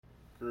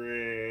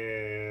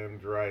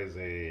Grand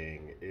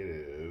Rising. It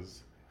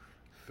is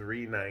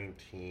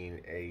 3:19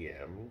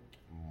 a.m.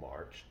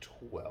 March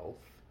 12th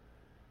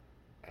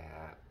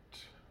at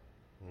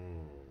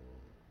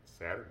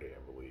Saturday,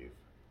 I believe,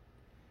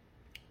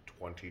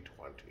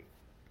 2020.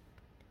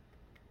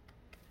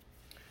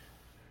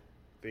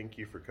 Thank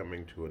you for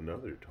coming to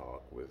another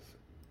talk with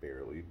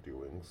Barely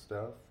Doing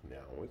Stuff, now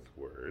with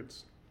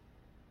words.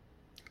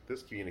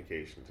 This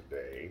communication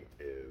today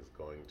is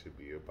going to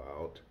be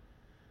about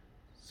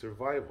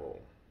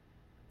survival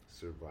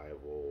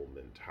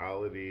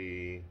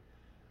mentality,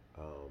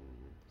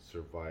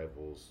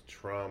 survival's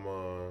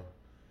trauma,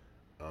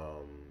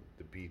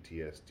 the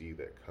PTSD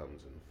that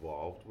comes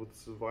involved with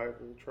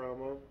survival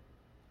trauma,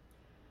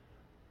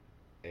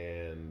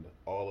 and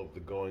all of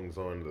the goings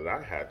on that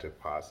I had to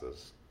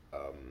process,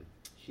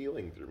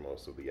 healing through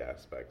most of the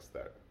aspects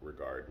that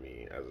regard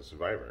me as a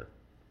survivor.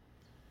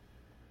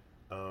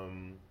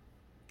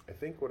 I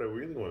think what I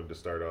really wanted to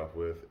start off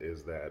with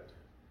is that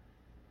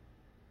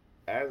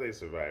as a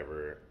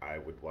survivor, I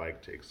would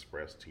like to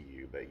express to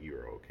you that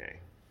you're okay.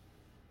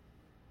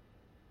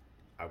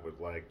 I would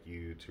like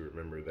you to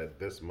remember that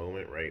this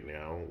moment right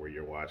now, where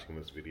you're watching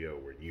this video,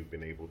 where you've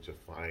been able to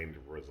find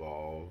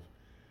resolve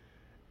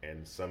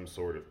and some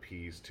sort of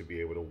peace to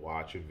be able to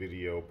watch a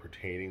video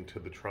pertaining to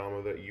the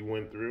trauma that you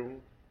went through,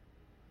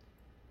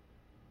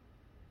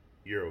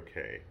 you're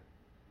okay.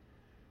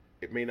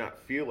 It may not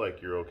feel like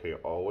you're okay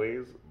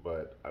always,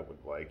 but I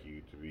would like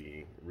you to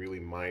be really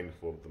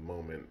mindful of the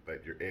moment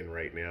that you're in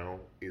right now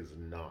is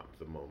not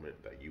the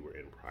moment that you were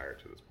in prior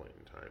to this point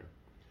in time.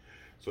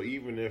 So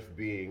even if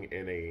being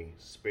in a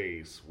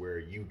space where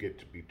you get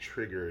to be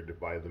triggered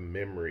by the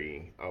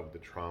memory of the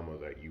trauma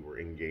that you were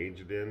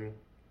engaged in,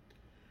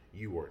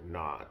 you are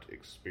not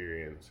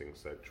experiencing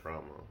said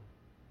trauma.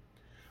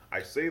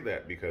 I say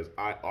that because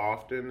I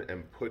often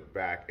am put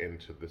back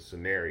into the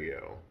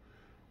scenario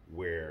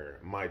where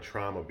my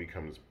trauma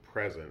becomes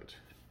present,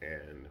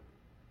 and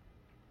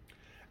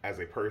as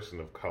a person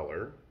of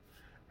color,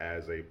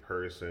 as a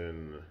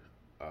person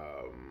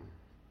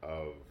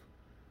of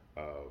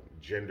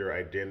gender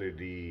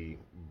identity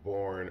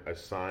born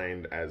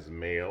assigned as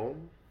male,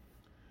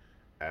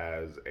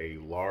 as a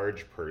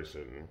large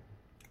person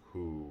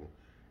who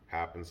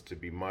happens to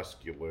be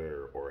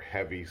muscular or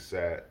heavy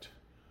set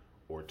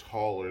or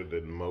taller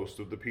than most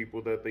of the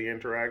people that they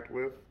interact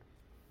with,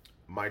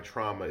 my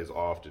trauma is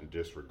often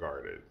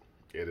disregarded.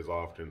 It is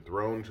often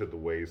thrown to the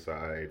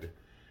wayside.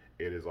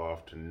 It is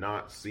often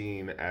not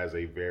seen as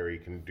a very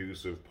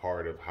conducive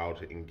part of how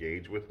to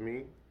engage with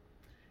me,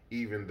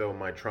 even though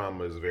my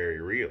trauma is very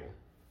real.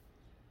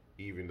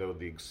 Even though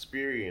the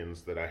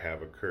experience that I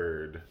have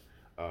occurred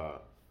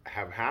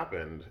have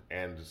happened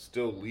and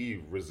still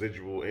leave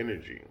residual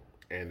energy.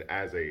 And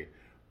as a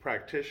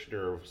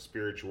practitioner of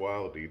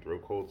spirituality, throw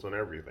quotes on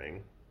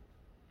everything,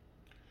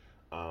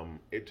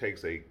 it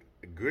takes a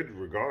good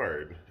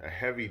regard, a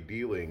heavy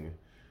dealing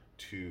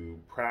to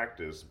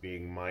practice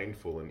being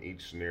mindful in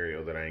each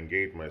scenario that I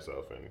engage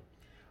myself in.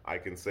 I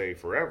can say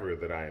forever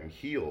that I am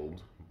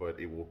healed, but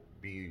it will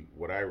be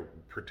what I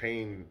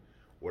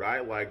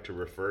like to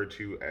refer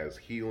to as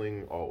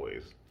healing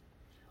always,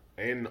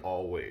 in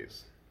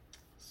always.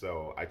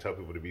 So I tell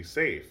people to be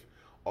safe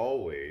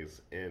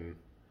always in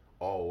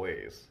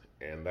always,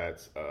 and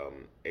that's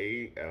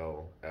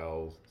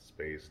ALL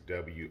space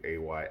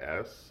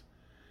WAYS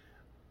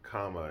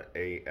comma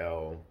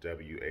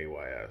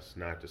ALWAYS.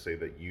 Not to say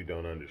that you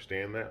don't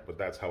understand that, but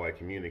that's how I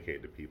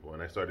communicate to people.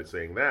 And I started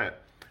saying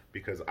that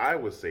because I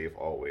was safe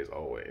always,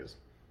 always.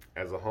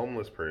 As a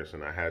homeless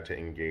person, I had to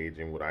engage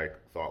in what I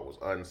thought was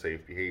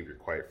unsafe behavior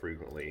quite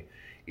frequently.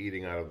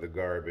 Eating out of the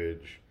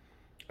garbage,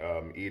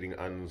 eating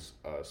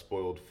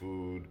unspoiled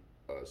food,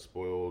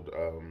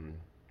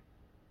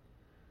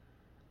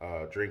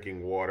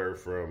 drinking water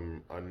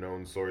from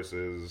unknown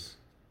sources,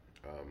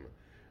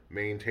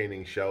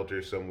 maintaining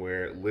shelter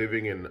somewhere,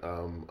 living in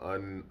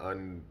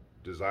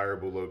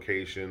undesirable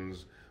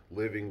locations,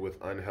 living with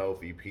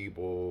unhealthy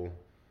people,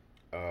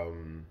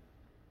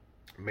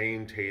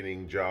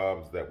 maintaining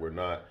jobs that were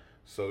not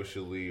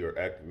socially or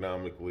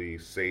economically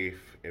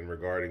safe in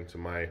regarding to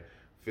my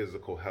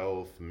physical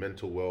health,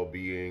 mental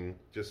well-being,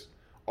 just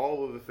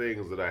all of the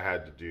things that I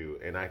had to do.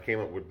 And I came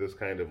up with this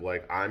kind of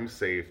like, I'm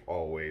safe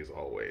always,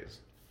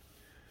 always.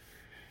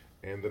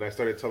 And then I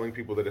started telling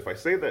people that if I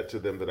say that to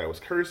them, that I was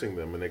cursing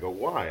them. And they go,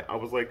 why? I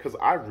was like, because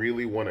I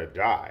really want to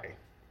die.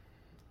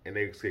 And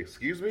they say,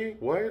 excuse me?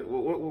 What?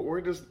 Where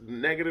does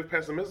negative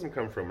pessimism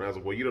come from? And I was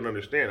like, well, you don't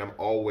understand. I'm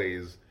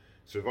always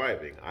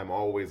surviving. I'm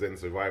always in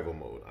survival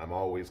mode. I'm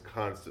always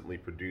constantly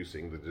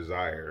producing the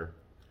desire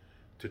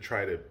to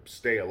try to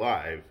stay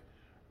alive,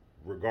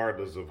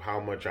 regardless of how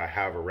much I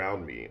have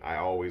around me. I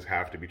always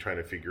have to be trying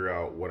to figure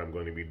out what I'm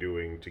going to be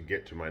doing to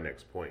get to my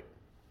next point.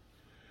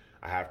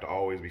 I have to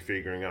always be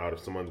figuring out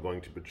if someone's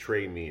going to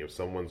betray me, if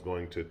someone's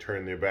going to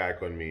turn their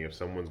back on me, if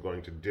someone's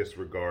going to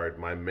disregard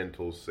my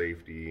mental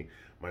safety,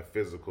 my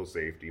physical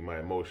safety,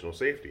 my emotional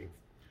safety.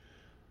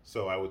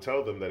 So I would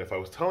tell them that if I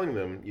was telling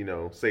them,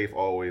 safe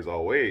always,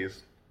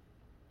 always,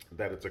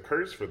 that it's a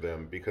curse for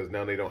them because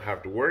now they don't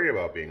have to worry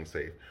about being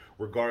safe.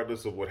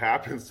 Regardless of what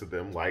happens to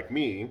them, like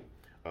me,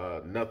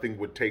 nothing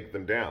would take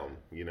them down,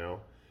 you know?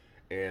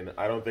 And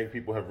I don't think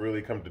people have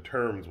really come to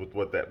terms with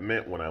what that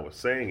meant when I was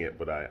saying it,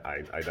 but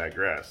I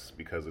digress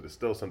because it is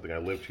still something I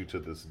live to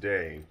this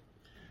day,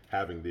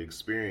 having the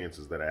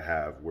experiences that I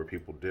have where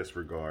people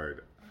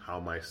disregard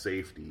how my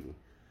safety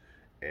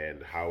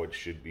and how it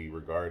should be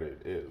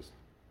regarded is.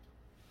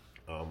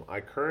 I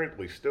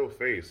currently still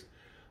face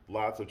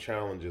lots of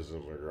challenges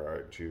in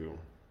regard to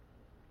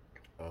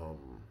um,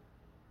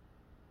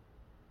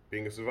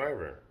 being a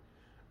survivor.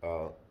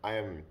 I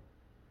am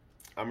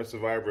I'm a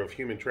survivor of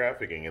human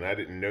trafficking, and I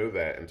didn't know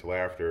that until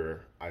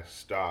after I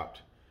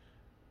stopped.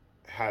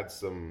 Had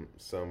some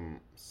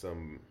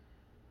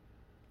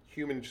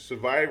human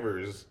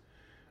survivors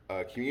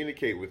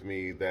communicate with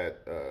me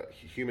that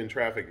human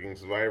trafficking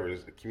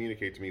survivors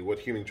communicate to me what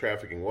human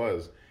trafficking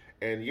was,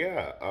 and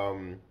yeah,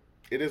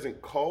 it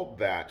isn't called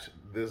that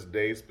this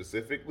day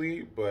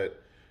specifically,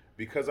 but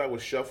because I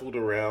was shuffled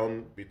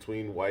around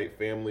between white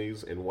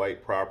families and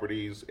white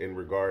properties in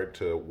regard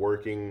to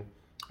working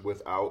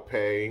without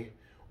pay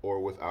or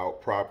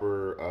without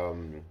proper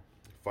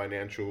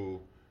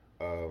financial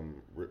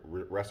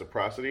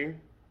reciprocity,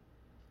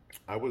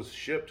 I was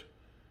shipped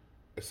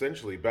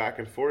essentially back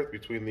and forth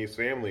between these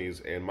families,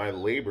 and my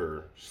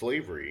labor,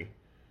 slavery,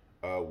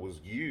 was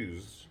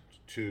used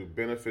to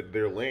benefit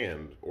their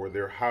land or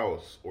their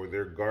house or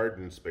their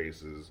garden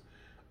spaces.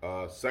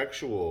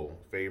 Sexual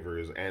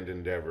favors and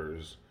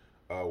endeavors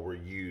were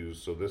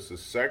used. So this is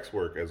sex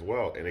work as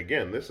well. And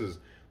again, this is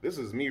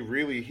me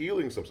really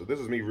healing some stuff. This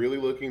is me really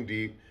looking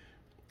deep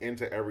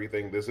into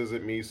everything. This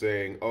isn't me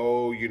saying,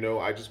 oh,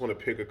 I just want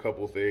to pick a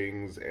couple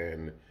things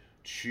and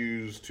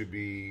choose to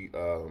be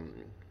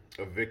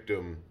a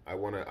victim.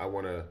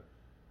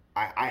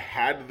 I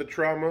had the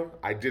trauma.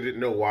 I didn't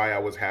know why I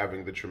was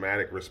having the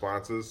traumatic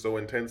responses so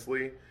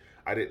intensely.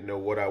 I didn't know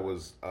what I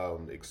was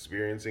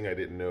experiencing. I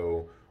didn't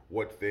know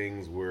what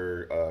things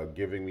were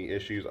giving me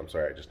issues. I'm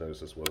sorry, I just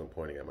noticed this wasn't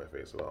pointing at my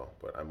face at all,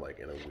 but I'm like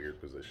in a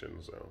weird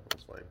position, so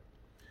it's fine.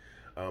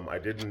 I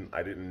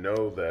didn't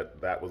know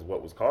that that was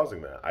what was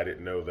causing that. I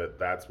didn't know that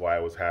that's why I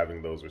was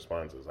having those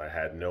responses. I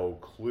had no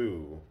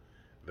clue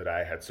that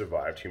I had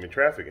survived human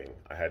trafficking.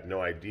 I had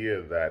no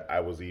idea that I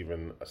was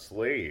even a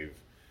slave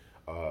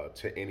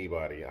to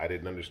anybody. I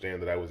didn't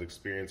understand that I was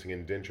experiencing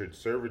indentured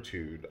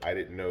servitude. I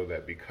didn't know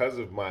that because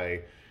of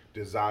my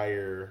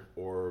desire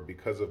or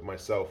because of my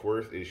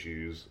self-worth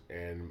issues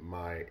and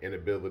my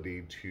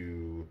inability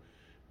to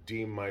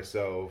deem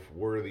myself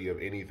worthy of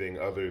anything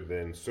other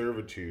than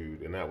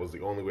servitude, and that was the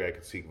only way I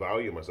could seek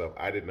value in myself.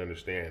 I didn't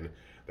understand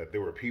that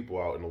there were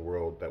people out in the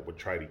world that would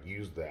try to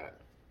use that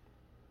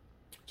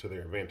to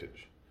their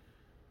advantage.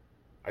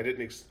 I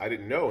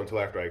didn't know until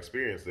after I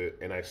experienced it,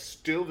 and I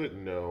still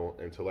didn't know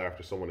until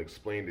after someone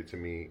explained it to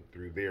me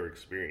through their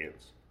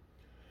experience.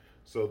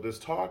 So this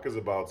talk is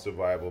about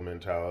survival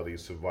mentality,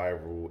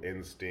 survival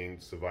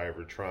instinct,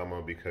 survivor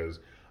trauma, because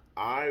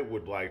I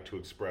would like to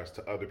express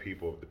to other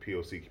people of the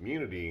POC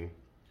community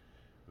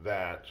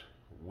that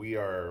we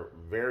are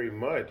very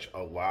much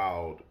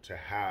allowed to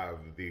have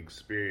the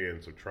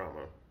experience of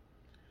trauma.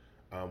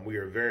 We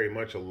are very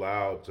much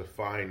allowed to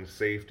find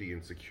safety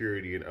and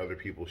security in other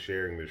people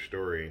sharing their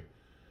story.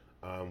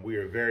 We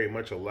are very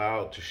much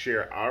allowed to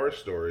share our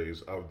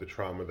stories of the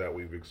trauma that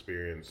we've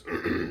experienced,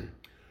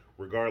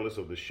 regardless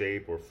of the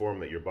shape or form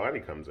that your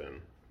body comes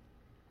in,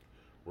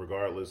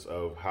 regardless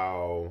of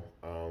how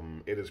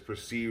it is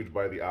perceived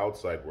by the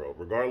outside world,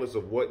 regardless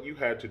of what you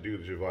had to do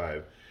to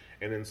survive.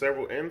 And in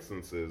several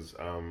instances,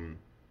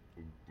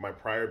 my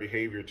prior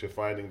behavior to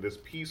finding this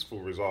peaceful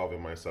resolve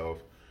in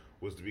myself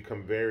was to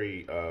become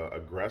very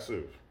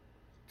aggressive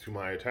to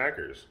my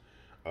attackers,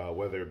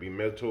 whether it be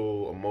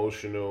mental,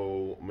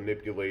 emotional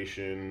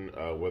manipulation,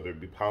 whether it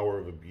be power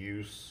of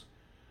abuse,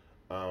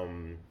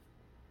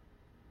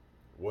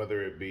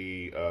 whether it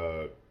be,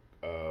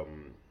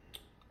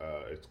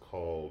 it's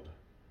called,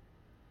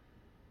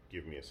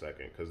 give me a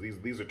second, because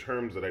these are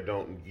terms that I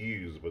don't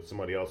use, but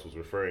somebody else was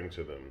referring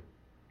to them.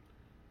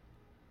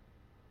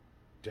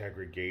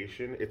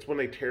 Degradation. It's when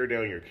they tear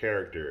down your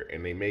character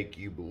and they make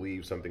you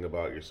believe something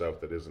about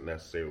yourself that isn't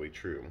necessarily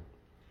true.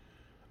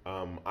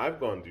 I've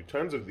gone through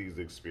tons of these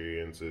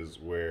experiences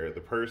where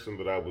the person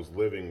that I was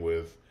living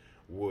with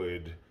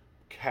would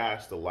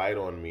cast a light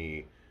on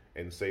me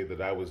and say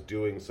that I was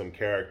doing some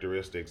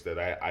characteristics that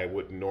I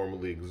wouldn't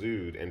normally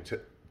exude, and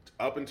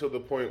up until the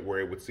point where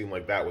it would seem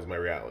like that was my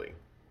reality.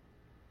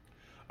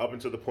 Up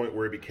until the point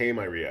where it became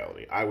my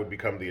reality. I would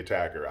become the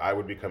attacker. I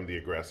would become the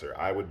aggressor.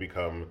 I would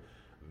become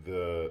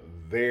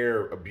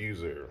their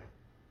abuser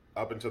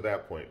up until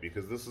that point,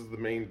 because this is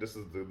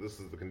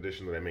the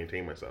condition that I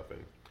maintain myself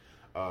in.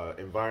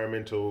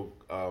 Environmental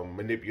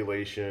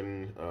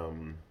manipulation,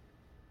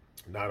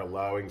 not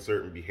allowing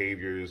certain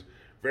behaviors,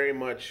 very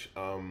much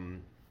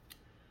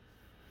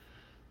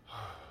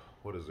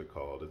what is it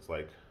called? It's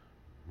like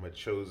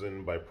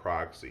chosen by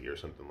proxy or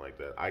something like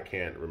that. I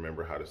can't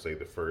remember how to say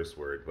the first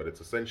word, but it's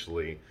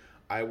essentially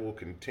I will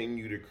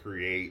continue to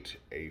create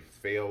a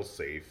fail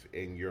safe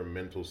in your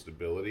mental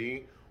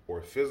stability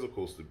or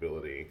physical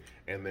stability,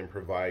 and then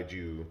provide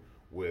you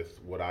with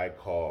what I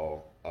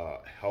call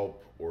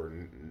help or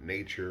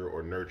nature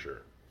or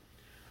nurture.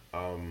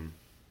 Um,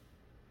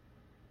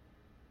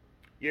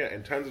 yeah,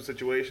 in tons of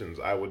situations,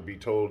 I would be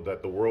told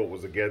that the world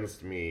was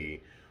against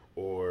me,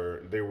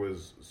 or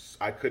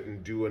I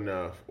couldn't do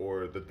enough,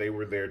 or that they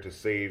were there to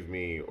save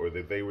me, or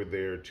that they were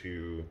there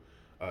to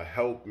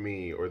help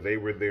me, or they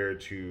were there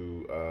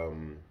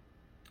to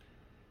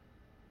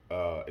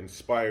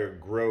inspire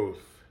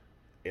growth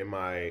in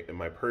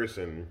my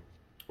person,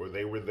 or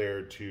they were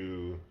there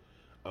to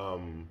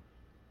um,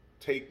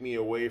 take me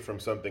away from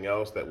something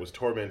else that was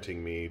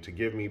tormenting me, to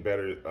give me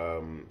better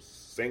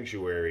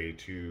sanctuary,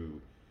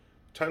 to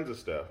tons of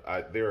stuff.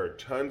 There are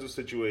tons of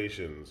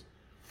situations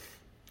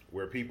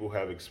where people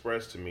have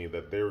expressed to me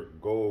that their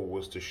goal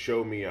was to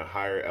show me a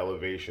higher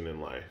elevation in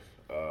life,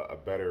 a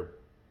better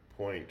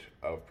point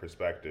of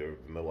perspective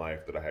than the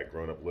life that I had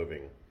grown up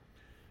living.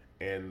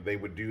 And they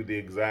would do the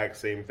exact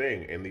same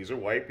thing. And these are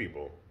white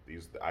people.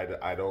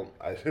 I don't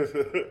I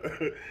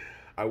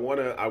I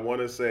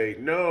want to say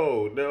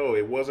no,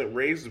 it wasn't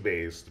race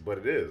based, but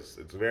it is.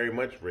 It's very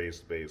much race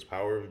based.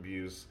 Power of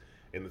abuse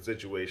in the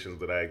situations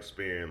that I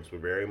experienced were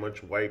very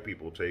much white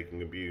people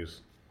taking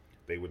abuse.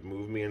 They would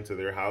move me into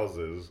their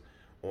houses,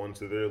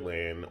 onto their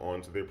land,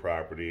 onto their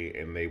property,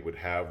 and they would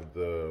have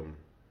the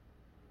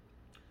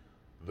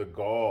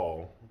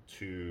gall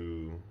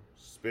to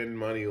spend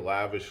money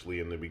lavishly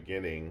in the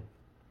beginning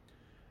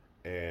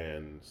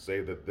and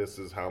say that this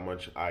is how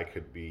much I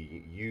could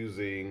be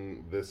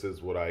using, this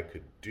is what I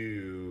could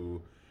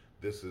do,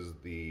 this is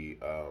the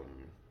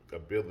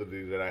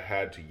ability that I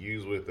had to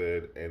use with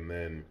it, and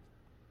then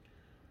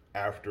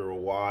after a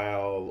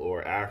while,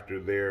 or after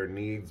their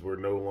needs were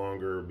no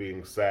longer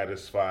being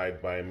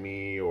satisfied by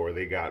me, or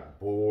they got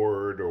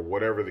bored, or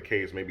whatever the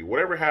case may be,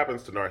 whatever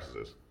happens to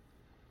narcissists,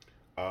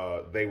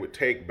 they would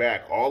take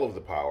back all of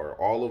the power,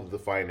 all of the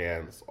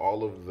finance,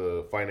 all of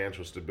the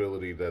financial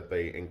stability that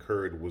they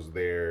incurred was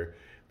there.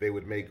 They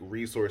would make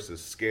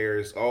resources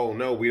scarce. Oh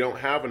no, we don't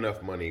have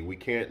enough money. We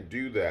can't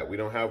do that. We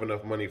don't have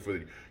enough money for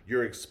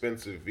your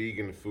expensive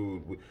vegan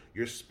food.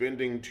 You're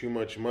spending too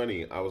much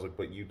money. I was like,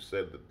 but you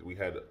said that we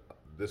had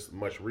this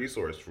much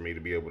resource for me to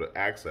be able to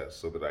access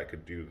so that I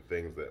could do the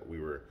things that we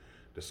were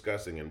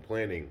discussing and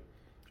planning.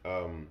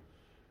 Um,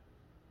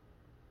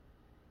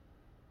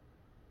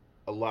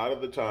 a lot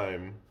of the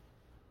time,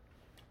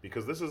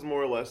 because this is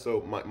more or less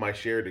so my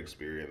shared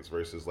experience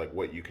versus like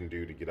what you can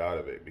do to get out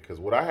of it, because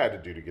what I had to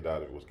do to get out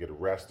of it was get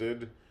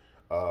arrested,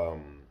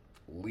 um,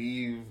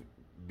 leave,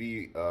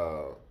 be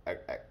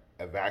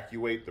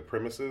evacuate the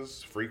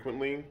premises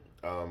frequently.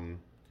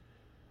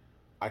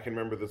 I can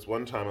remember this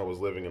one time I was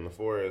living in the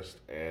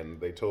forest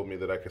and they told me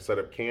that I could set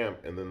up camp,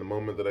 and then the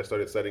moment that I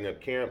started setting up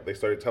camp, they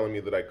started telling me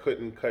that I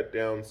couldn't cut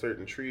down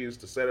certain trees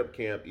to set up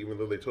camp, even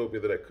though they told me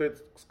that I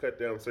could cut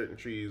down certain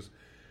trees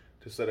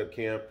to set up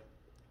camp.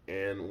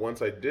 And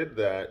once I did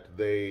that,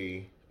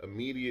 they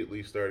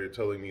immediately started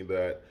telling me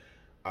that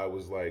I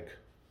was like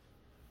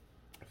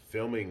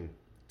filming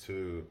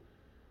to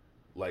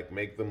like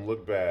make them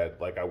look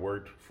bad, like I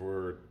worked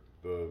for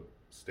the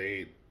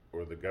state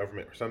or the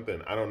government or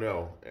something. I don't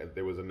know. And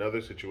there was another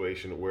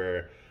situation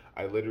where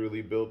I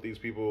literally built these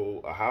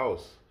people a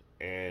house,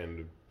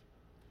 and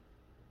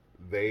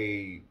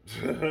they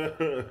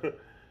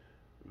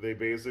they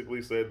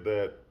basically said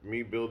that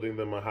me building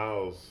them a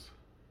house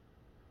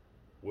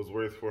was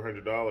worth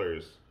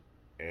 $400.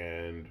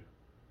 And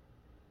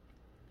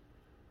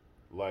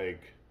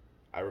like,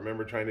 I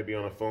remember trying to be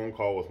on a phone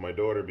call with my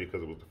daughter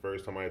because it was the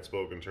first time I had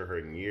spoken to her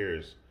in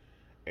years,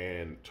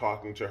 and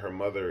talking to her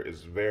mother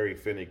is very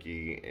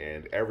finicky,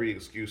 and every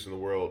excuse in the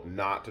world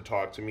not to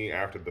talk to me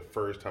after the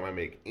first time I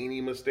make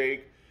any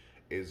mistake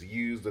is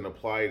used and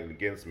applied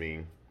against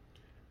me.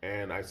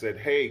 And I said,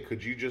 "Hey,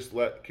 could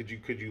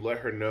you let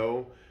her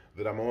know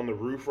that I'm on the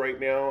roof right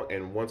now,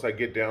 and once I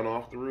get down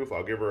off the roof,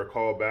 I'll give her a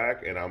call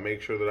back and I'll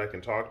make sure that I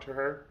can talk to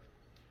her."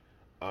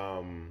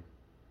 Um,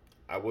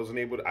 I wasn't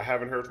able to, I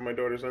haven't heard from my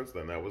daughter since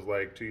then. That was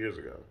like 2 years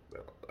ago.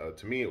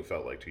 To me, it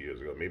felt like 2 years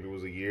ago. Maybe it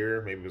was a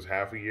year, maybe it was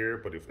half a year,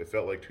 but it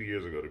felt like 2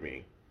 years ago to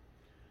me.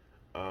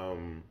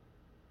 Um,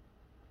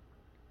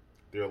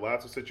 there are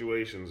lots of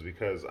situations,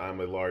 because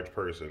I'm a large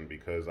person,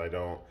 because I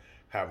don't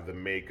have the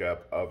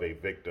makeup of a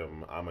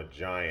victim. I'm a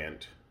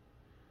giant.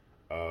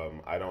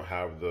 I don't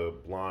have the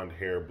blonde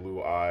hair,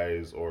 blue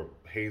eyes, or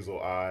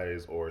hazel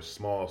eyes, or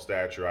small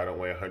stature. I don't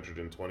weigh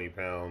 120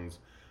 pounds.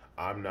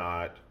 I'm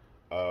not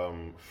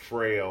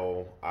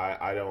frail.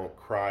 I don't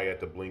cry at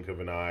the blink of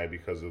an eye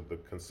because of the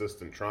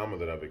consistent trauma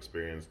that I've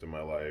experienced in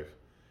my life.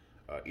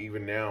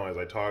 Even now, as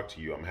I talk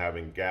to you, I'm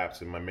having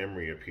gaps in my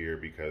memory appear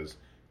because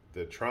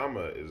the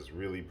trauma is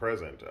really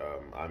present.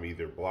 I'm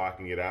either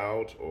blocking it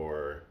out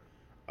or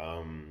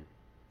um,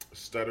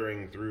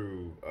 stuttering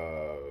through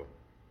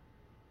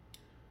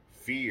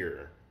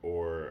fear,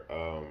 or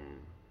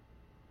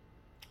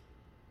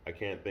I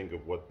can't think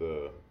of what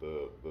the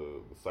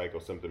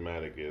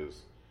psychosymptomatic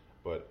is.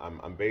 But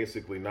I'm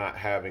basically not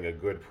having a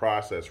good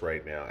process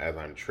right now as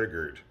I'm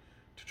triggered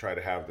to try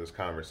to have this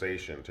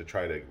conversation, to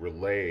try to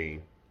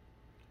relay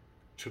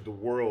to the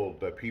world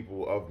that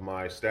people of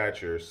my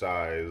stature,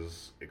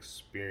 size,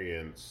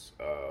 experience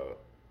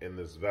in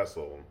this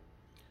vessel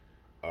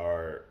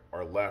are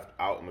left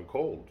out in the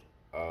cold.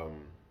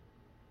 Um,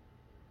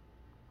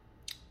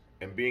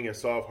 and being as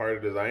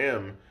soft-hearted as I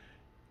am,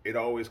 it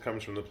always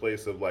comes from the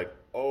place of like,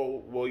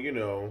 oh, well,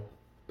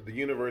 the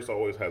universe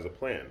always has a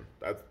plan.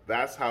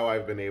 That's how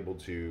I've been able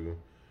to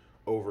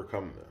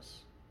overcome this.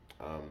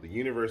 The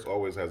universe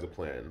always has a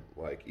plan.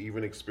 Like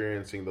even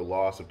experiencing the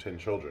loss of 10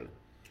 children.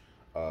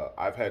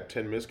 I've had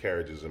 10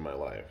 miscarriages in my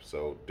life,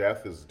 so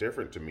death is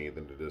different to me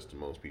than it is to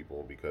most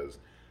people because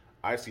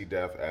I see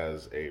death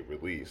as a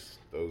release.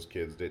 Those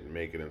kids didn't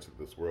make it into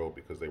this world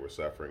because they were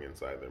suffering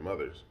inside their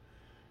mothers.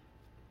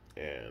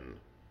 And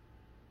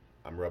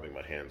I'm rubbing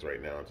my hands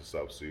right now to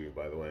self-soothe,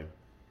 by the way,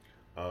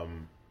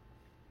 um,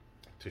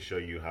 to show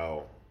you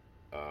how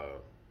uh,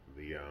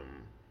 the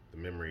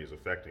memory is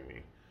affecting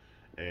me.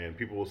 And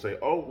people will say,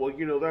 "Oh,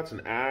 well, that's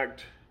an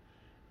act,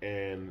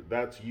 and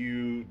that's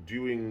you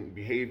doing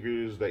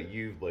behaviors that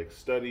you've like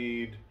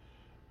studied."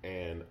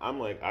 And I'm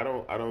like, I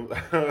don't, I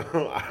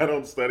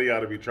don't study how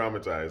to be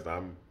traumatized.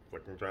 I'm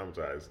fucking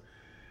traumatized,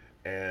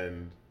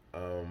 and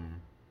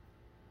um,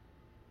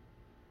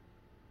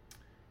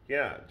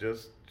 yeah,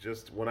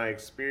 just when I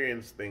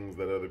experience things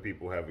that other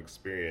people have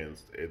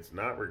experienced, it's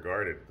not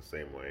regarded the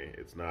same way.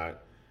 It's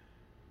not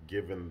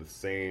given the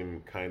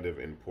same kind of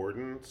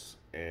importance,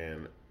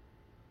 and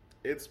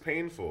it's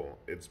painful.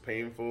 It's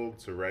painful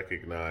to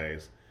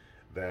recognize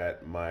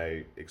that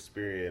my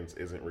experience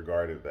isn't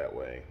regarded that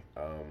way.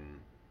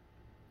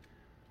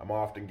 I'm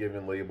often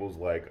given labels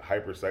like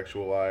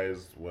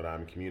hypersexualized when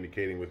I'm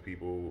communicating with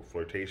people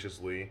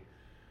flirtatiously.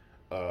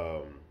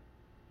 Um,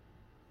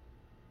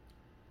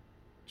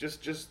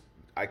 just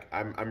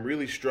I'm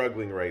really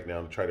struggling right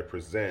now to try to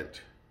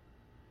present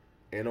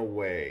in a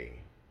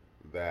way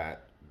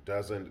that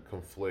doesn't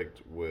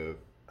conflict with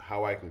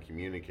how I can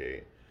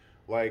communicate.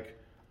 Like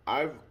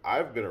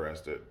I've been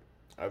arrested.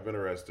 I've been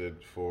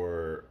arrested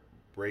for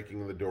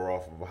breaking the door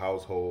off of a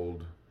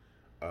household,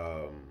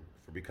 for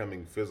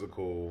becoming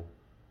physical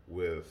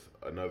with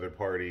another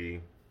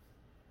party,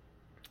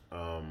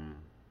 um,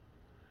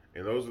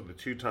 and those are the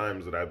two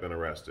times that I've been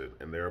arrested,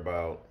 and they're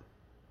about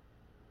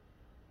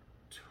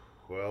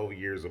 12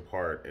 years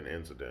apart in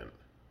incident.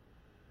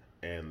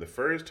 And the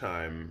first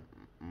time,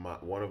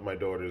 one of my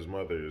daughter's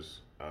mothers,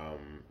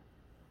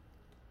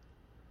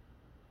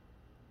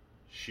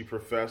 she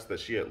professed that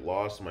she had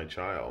lost my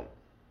child,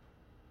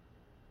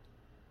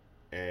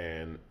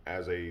 and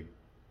as a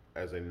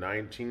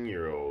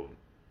 19-year old,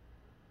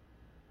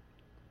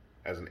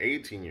 as an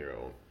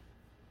 18-year-old,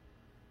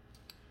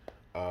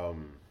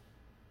 um,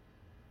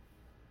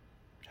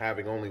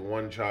 having only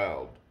one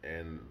child,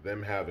 and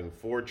them having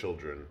 4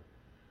 children,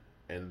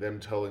 and them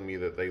telling me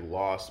that they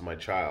lost my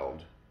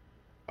child,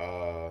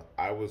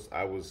 I was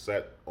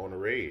set on a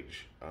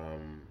rage.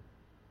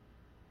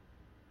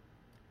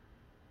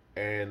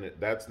 And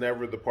that's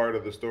never the part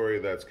of the story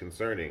that's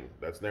concerning.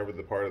 That's never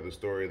the part of the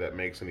story that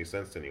makes any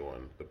sense to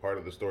anyone. The part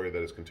of the story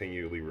that is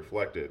continually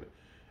reflected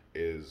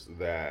is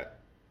that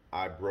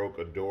I broke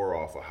a door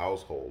off a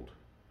household,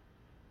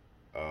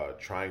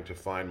 trying to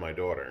find my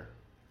daughter.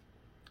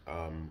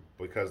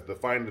 Because the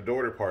find the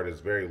daughter part is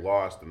very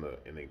lost in the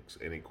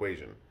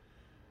equation,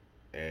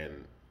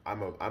 and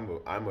I'm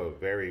a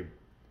very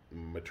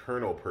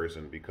maternal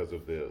person because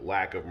of the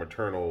lack of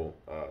maternal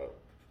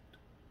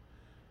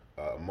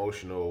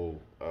emotional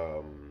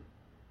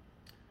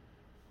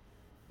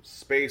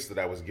space that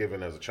I was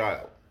given as a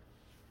child.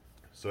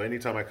 So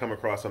anytime I come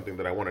across something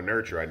that I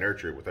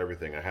nurture it with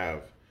everything I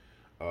have.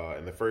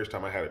 And the first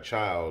time I had a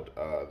child,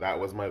 that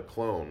was my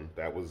clone.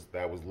 That was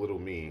little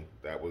me.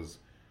 That was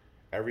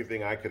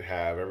everything I could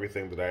have,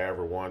 everything that I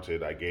ever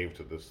wanted. I gave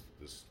to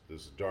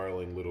this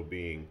darling little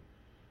being.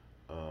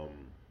 Um,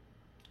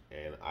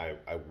 and I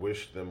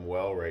wish them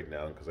well right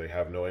now because I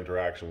have no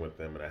interaction with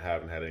them, and I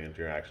haven't had any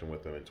interaction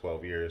with them in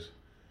 12 years.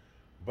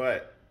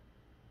 But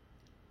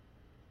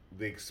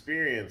the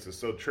experience is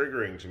so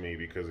triggering to me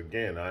because,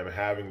 again, I'm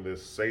having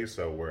this say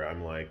so where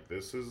I'm like,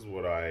 this is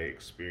what I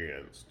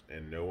experienced,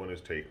 and no one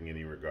is taking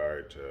any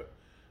regard to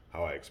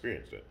how I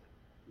experienced it.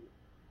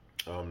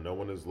 No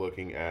one is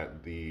looking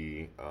at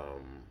the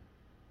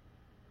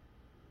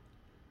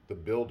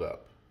build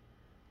up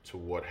to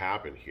what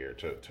happened here,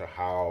 to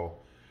how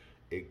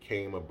it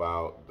came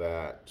about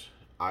that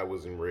I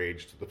was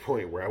enraged to the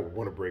point where I would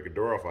want to break a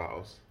door off a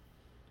house.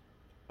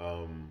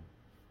 Um,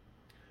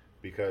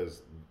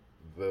 because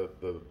the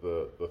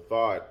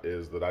thought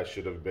is that I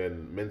should have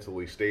been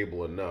mentally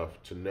stable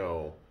enough to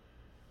know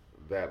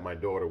that my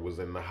daughter was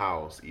in the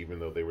house, even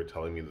though they were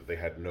telling me that they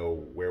had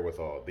no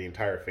wherewithal. The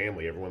entire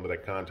family, everyone that I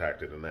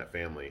contacted in that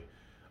family,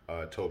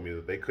 told me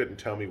that they couldn't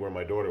tell me where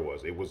my daughter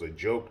was. It was a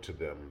joke to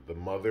them. The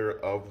mother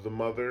of the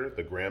mother,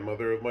 the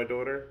grandmother of my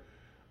daughter,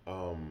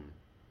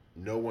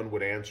 no one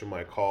would answer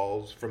my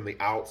calls from the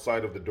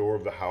outside of the door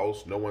of the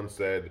house. No one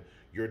said,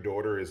 your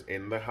daughter is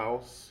in the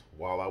house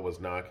while I was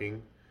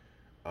knocking,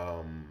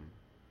 um,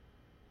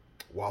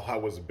 while I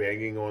was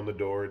banging on the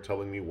door,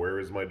 telling me, where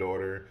is my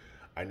daughter?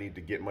 I need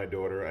to get my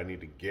daughter.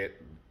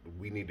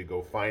 We need to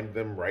go find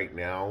them right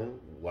now.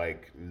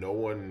 Like, no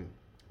one,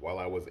 while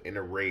I was in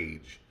a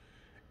rage,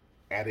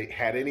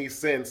 had any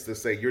sense to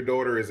say, your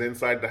daughter is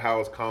inside the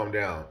house, calm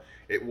down.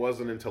 It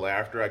wasn't until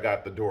after I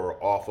got the door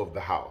off of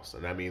the house,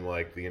 and I mean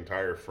like the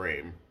entire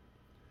frame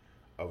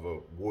of a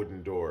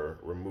wooden door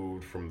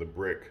removed from the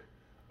brick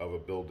of a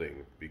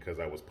building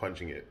because I was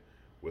punching it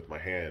with my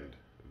hand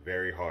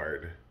very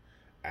hard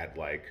at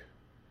like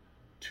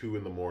 2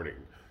 in the morning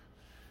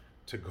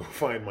to go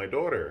find my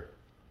daughter.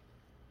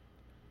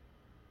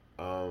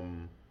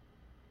 Um,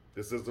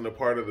 this isn't a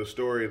part of the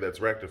story that's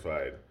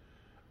rectified.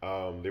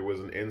 There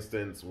was an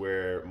instance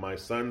where my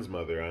son's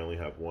mother, I only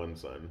have one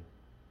son,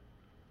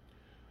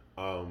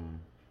 um,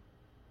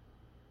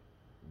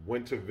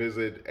 went to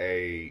visit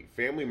a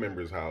family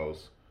member's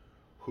house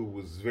who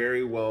was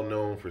very well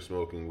known for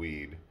smoking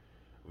weed.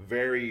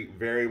 Very,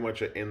 very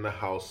much an in the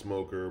house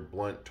smoker,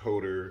 blunt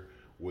toter,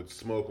 would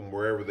smoke them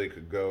wherever they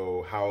could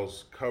go,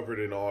 house covered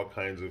in all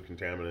kinds of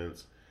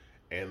contaminants.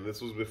 And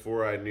this was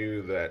before I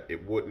knew that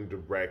it wouldn't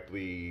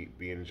directly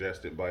be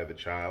ingested by the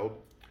child.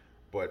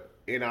 But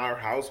in our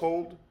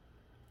household,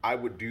 I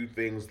would do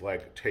things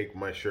like take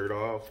my shirt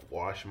off,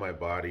 wash my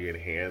body and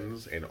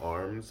hands and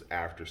arms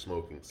after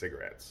smoking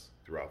cigarettes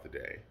throughout the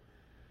day.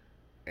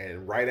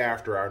 And right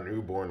after our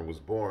newborn was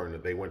born,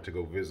 they went to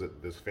go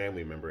visit this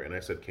family member. And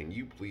I said, can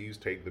you please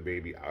take the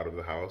baby out of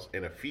the house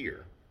in a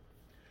fear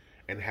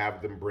and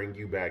have them bring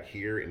you back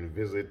here and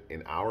visit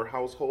in our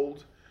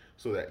household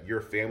so that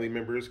your family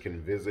members can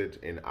visit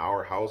in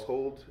our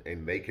household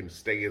and they can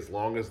stay as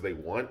long as they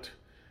want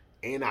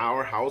in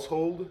our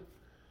household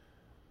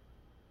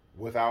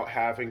without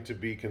having to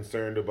be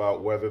concerned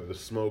about whether the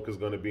smoke is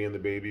going to be in the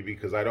baby,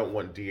 because I don't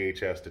want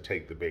DHS to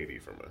take the baby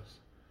from us.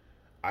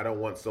 I don't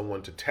want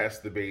someone to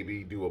test the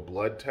baby, do a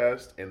blood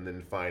test, and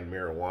then find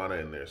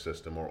marijuana in their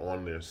system or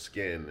on their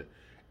skin,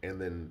 and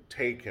then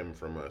take him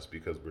from us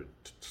because we're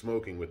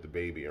smoking with the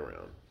baby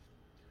around.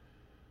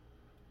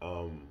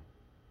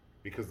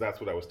 Because that's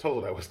what I was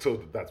told. I was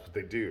told that that's what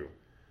they do.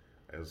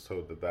 I was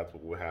told that that's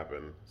what would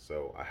happen.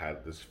 So I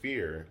had this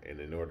fear, and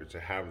in order to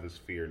have this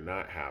fear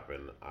not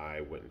happen,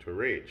 I went into a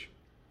rage.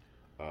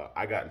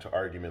 I got into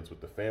arguments with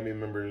the family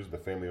members. The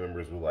family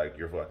members were like,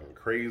 you're fucking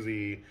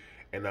crazy.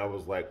 And I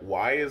was like,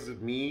 why is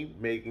it me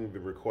making the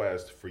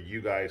request for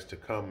you guys to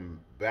come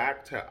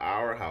back to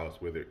our house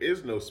where there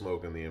is no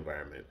smoke in the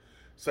environment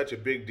such a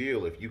big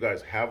deal if you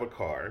guys have a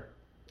car?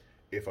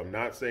 If I'm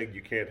not saying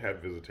you can't have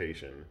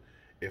visitation,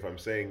 if I'm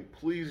saying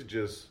please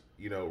just,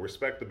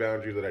 respect the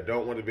boundary that I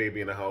don't want a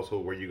baby in a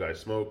household where you guys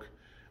smoke,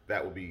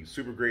 that would be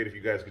super great if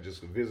you guys could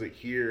just visit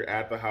here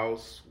at the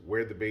house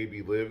where the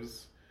baby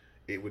lives.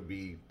 It would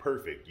be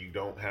perfect. You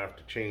don't have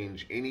to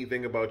change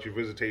anything about your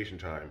visitation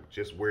time,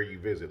 just where you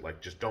visit.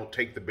 Like, just don't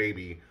take the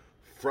baby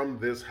from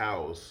this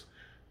house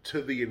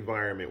to the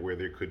environment where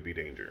there could be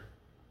danger.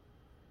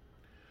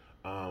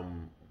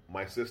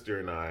 My sister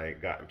and I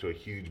got into a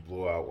huge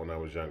blowout when I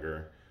was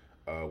younger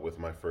with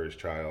my first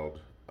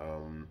child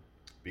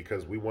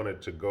because we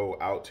wanted to go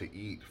out to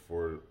eat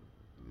for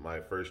my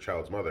first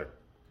child's mother.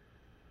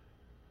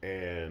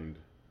 And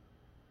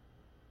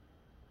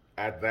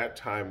at that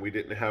time, we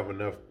didn't have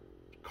enough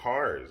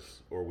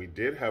cars, or we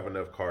did have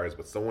enough cars,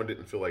 but someone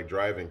didn't feel like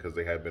driving because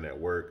they had been at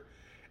work,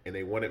 and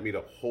they wanted me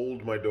to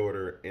hold my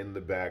daughter in the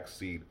back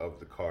seat of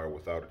the car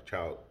without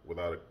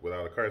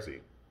a car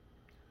seat.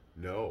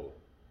 No.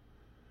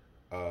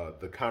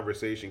 The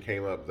conversation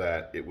came up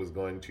that it was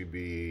going to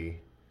be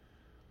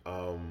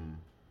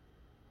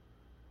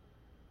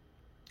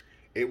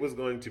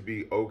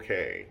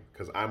okay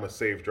because I'm a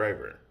safe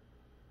driver.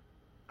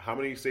 How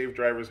many safe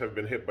drivers have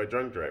been hit by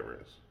drunk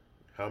drivers?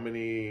 How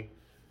many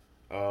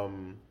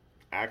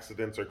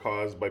accidents are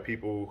caused by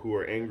people who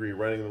are angry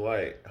running the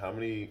light? How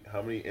many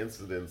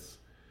incidents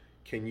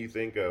can you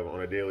think of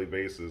on a daily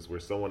basis where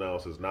someone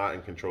else is not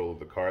in control of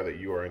the car that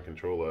you are in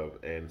control of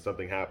and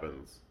something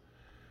happens?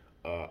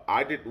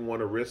 I didn't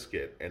want to risk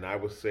it, and I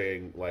was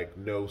saying like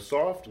no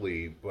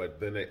softly,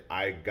 but then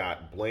I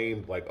got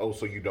blamed like, oh,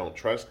 so you don't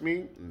trust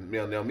me?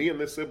 Now me and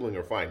this sibling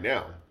are fine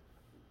now.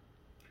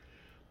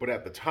 But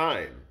at the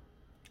time,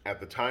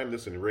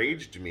 this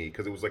enraged me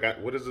because it was like,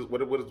 what is this?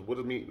 What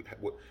does me?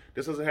 What,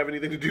 this doesn't have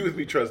anything to do with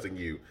me trusting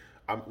you.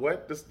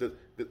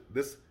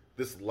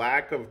 This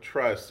lack of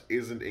trust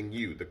isn't in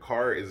you. The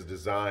car is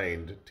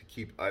designed to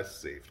keep us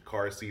safe.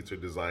 Car seats are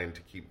designed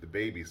to keep the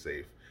baby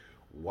safe.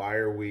 Why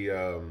are we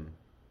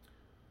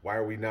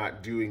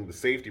not doing the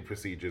safety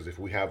procedures if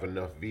we have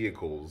enough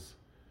vehicles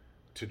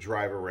to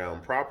drive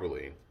around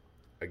properly?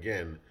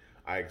 Again,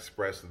 I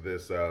expressed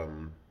this.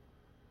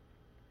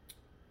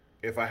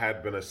 If I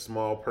had been a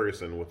small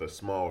person with a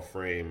small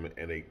frame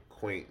and a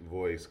quaint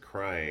voice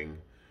crying,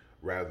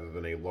 rather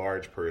than a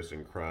large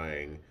person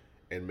crying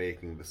and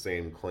making the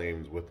same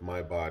claims with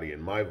my body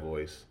and my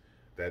voice,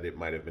 that it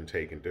might have been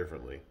taken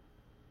differently.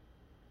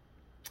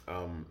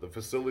 The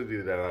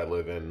facility that I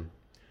live in,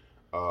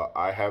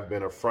 I have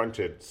been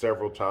affronted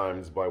several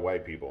times by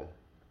white people,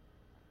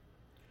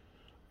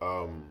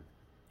 um,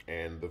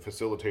 and the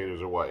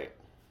facilitators are white.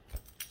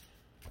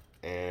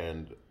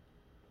 And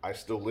I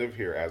still live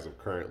here as of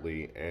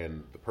currently,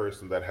 and the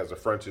person that has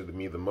affronted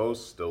me the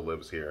most still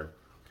lives here.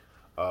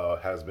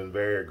 Has been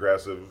very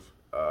aggressive,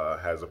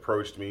 has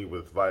approached me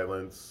with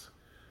violence,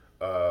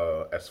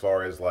 as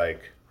far as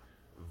like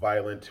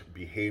violent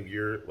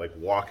behavior, like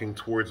walking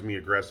towards me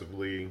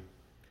aggressively,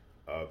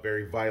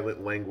 very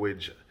violent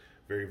language,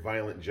 very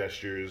violent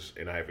gestures.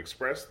 And I've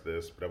expressed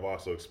this, but I've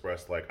also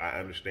expressed like I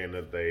understand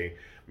that they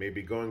may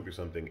be going through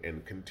something,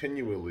 and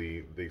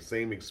continually the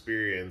same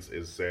experience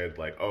is said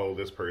like, oh,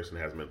 this person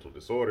has mental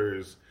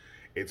disorders.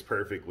 It's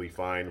perfectly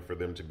fine for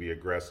them to be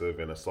aggressive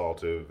and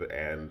assaultive,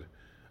 and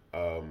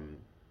um,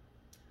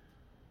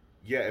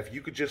 yeah, if you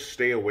could just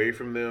stay away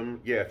from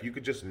them, yeah, if you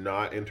could just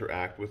not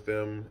interact with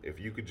them, if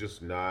you could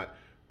just not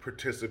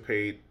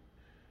participate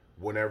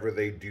whenever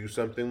they do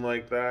something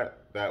like that,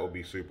 that would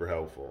be super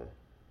helpful.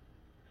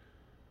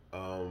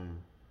 Um,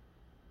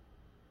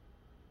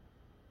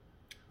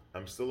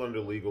 I'm still under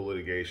legal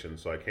litigation,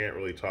 so I can't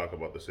really talk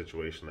about the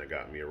situation that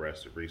got me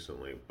arrested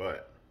recently,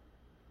 but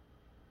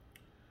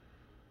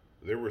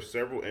there were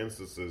several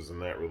instances in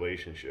that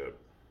relationship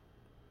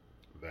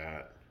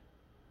that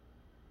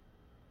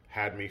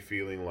had me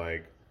feeling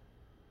like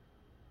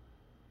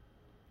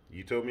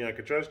you told me I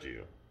could trust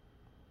you,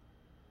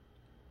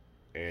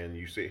 and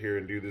you sit here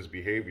and do this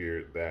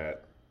behavior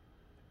that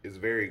is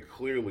very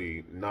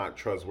clearly not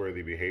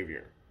trustworthy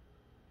behavior.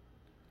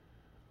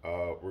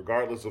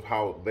 Regardless of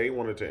how they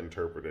wanted to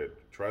interpret it,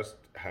 trust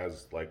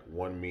has like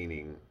one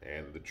meaning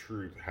and the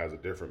truth has a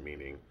different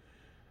meaning.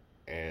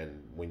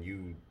 And when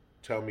you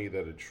tell me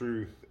that a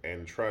truth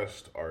and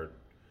trust are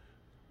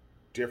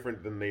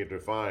different than they're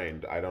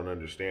defined, I don't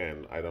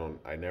understand.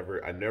 I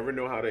never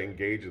know how to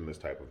engage in this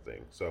type of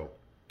thing. So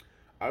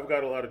I've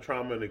got a lot of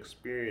trauma and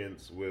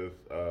experience with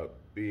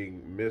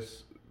being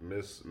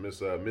misused,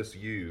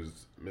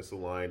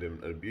 misaligned,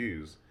 and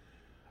abused.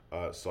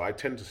 So I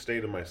tend to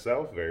stay to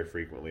myself very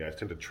frequently. I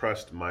tend to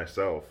trust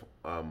myself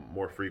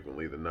more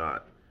frequently than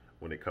not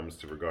when it comes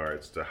to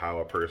regards to how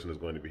a person is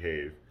going to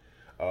behave.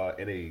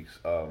 In a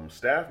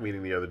staff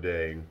meeting the other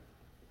day,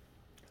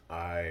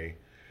 I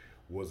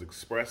was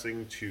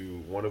expressing to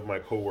one of my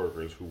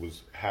coworkers who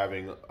was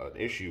having an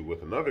issue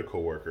with another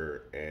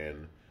coworker,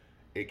 and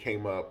it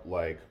came up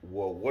like,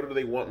 well, what do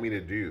they want me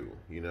to do?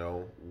 You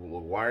know,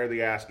 well, why are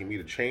they asking me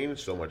to change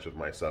so much of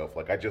myself?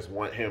 Like, I just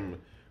want him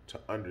to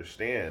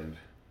understand.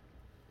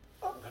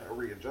 I'm gonna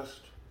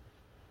readjust.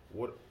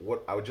 What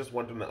I would just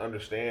want them to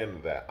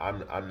understand that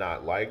I'm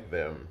not like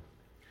them.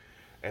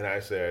 And I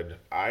said,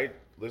 I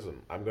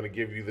listen, I'm gonna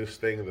give you this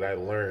thing that I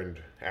learned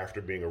after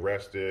being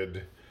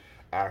arrested,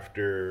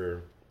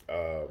 after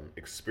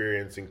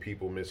experiencing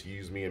people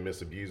misuse me and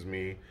misabuse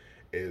me,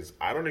 is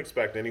I don't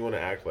expect anyone to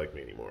act like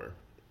me anymore.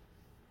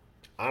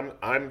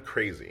 I'm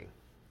crazy.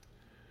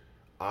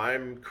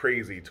 I'm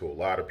crazy to a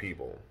lot of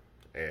people,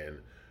 and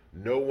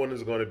no one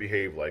is going to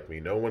behave like me.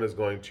 No one is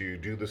going to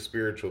do the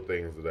spiritual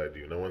things that I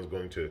do. No one's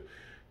going to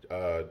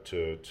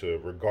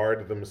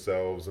regard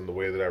themselves in the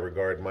way that I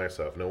regard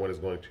myself. No one is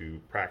going to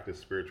practice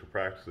spiritual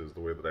practices the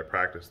way that I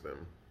practice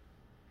them.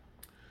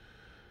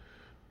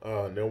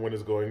 No one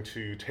is going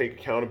to take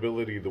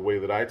accountability the way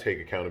that I take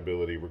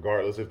accountability.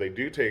 Regardless if they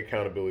do take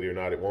accountability or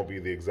not, it won't be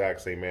the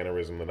exact same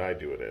mannerism that I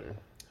do it in.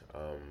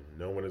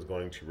 No one is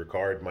going to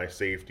regard my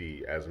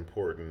safety as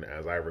important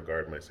as I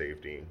regard my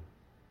safety.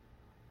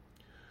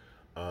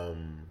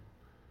 Um,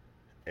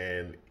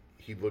 and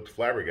he looked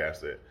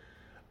flabbergasted.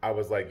 I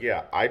was like,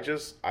 yeah,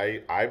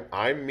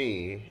 I'm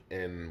me,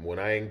 and when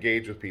I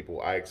engage with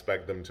people, I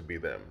expect them to be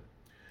them.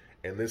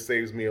 And this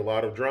saves me a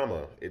lot of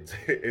drama.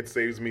 It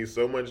saves me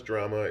so much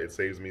drama. It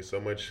saves me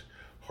so much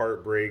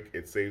heartbreak.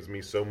 It saves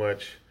me so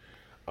much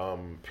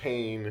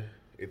pain.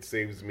 It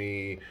saves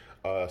me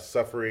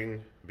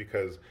suffering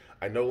because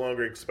I no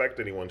longer expect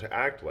anyone to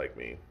act like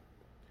me.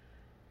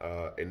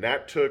 And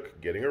that took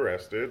getting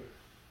arrested.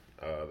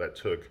 That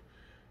took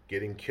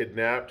getting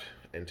kidnapped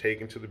and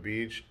taken to the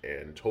beach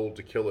and told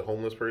to kill a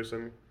homeless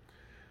person.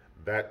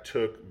 That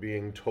took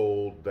being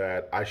told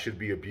that I should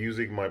be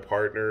abusing my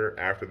partner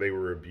after they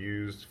were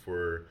abused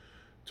for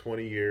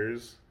 20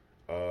 years.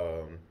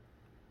 Um,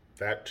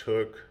 that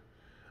took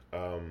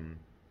um,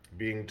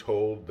 being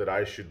told that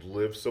I should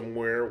live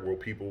somewhere where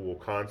people will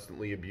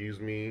constantly abuse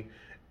me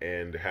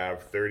and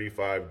have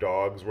 35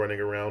 dogs running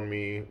around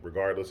me,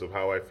 regardless of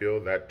how I feel.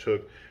 That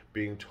took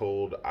being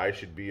told I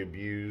should be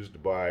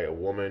abused by a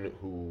woman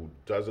who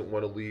doesn't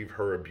want to leave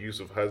her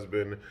abusive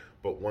husband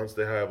but wants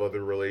to have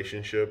other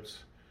relationships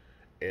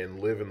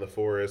and live in the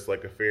forest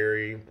like a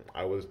fairy.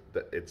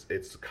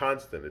 It's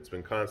constant. It's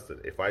been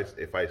constant.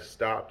 If I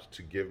stopped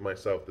to give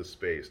myself the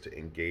space to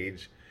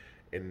engage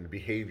in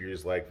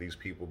behaviors like these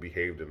people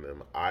behaved in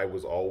them, I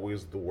was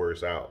always the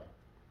worst out.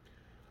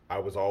 I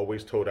was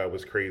always told I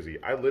was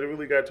crazy. I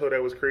literally got told I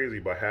was crazy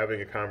by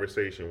having a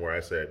conversation where I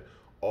said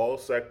all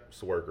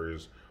sex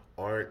workers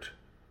aren't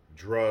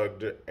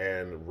drugged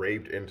and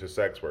raped into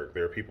sex work.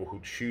 There are people who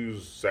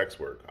choose sex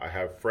work. I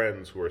have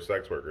friends who are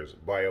sex workers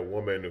by a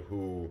woman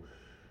who,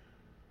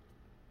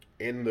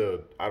 in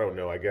the, I don't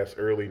know, I guess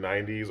early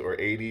 90s or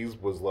 80s,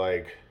 was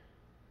like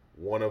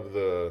one of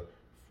the,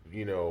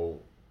 you know,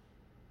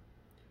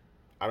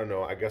 I don't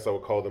know, I guess I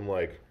would call them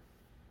like,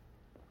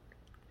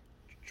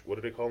 what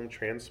do they call them?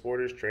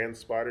 Transporters,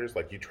 transpoders.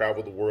 Like you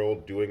travel the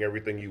world doing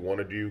everything you want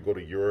to do, go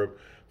to Europe,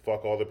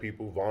 fuck all the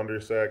people,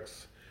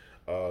 Vondersex,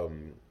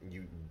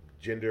 you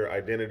gender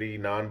identity,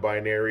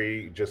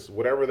 non-binary, just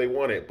whatever they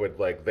wanted. But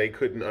like they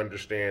couldn't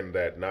understand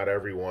that not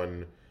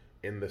everyone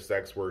in the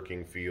sex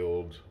working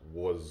field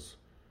was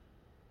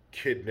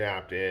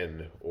kidnapped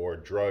in or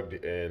drugged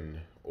in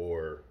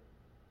or,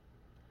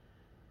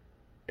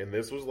 and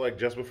this was like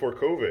just before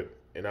COVID.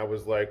 And I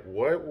was like,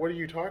 what are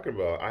you talking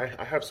about?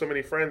 I have so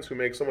many friends who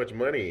make so much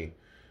money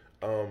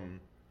um,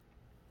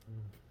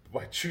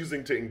 by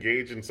choosing to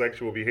engage in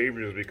sexual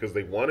behaviors because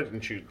they wanted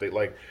and choose. They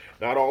like,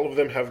 not all of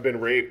them have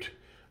been raped.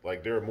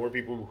 Like there are more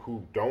people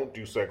who don't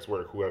do sex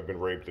work who have been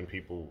raped than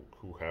people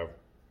who have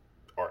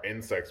are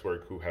in sex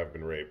work who have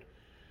been raped.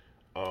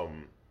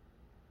 Um,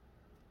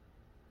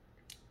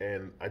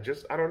 and I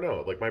don't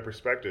know. Like my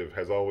perspective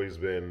has always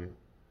been,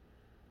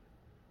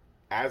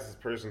 as a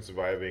person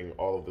surviving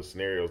all of the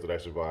scenarios that I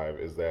survive,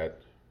 is that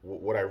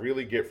what I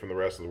really get from the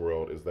rest of the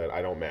world is that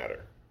I don't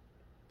matter.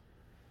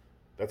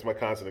 That's my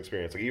constant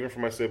experience. Like even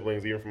for my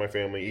siblings, even for my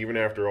family, even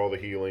after all the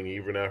healing,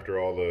 even after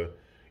all the,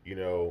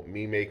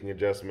 me making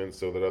adjustments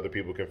so that other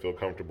people can feel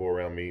comfortable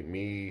around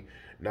me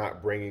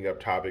not bringing up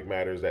topic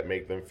matters that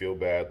make them feel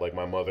bad, like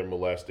my mother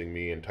molesting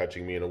me and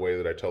touching me in a way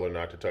that I tell her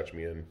not to touch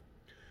me in.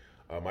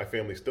 My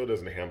family still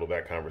doesn't handle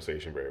that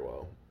conversation very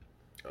well.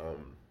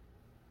 Um,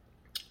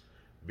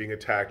 Being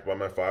attacked by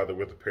my father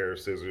with a pair of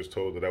scissors,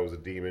 told that I was a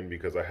demon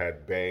because I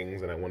had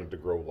bangs and I wanted to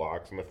grow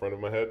locks in the front of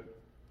my head.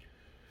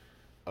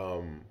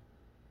 Um,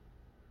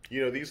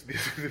 these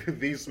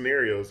these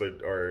scenarios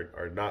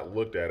are not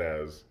looked at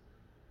as,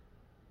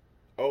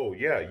 oh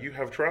yeah, you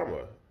have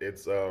trauma.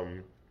 It's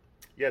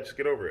yeah, just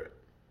get over it.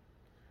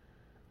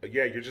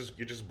 Yeah, you're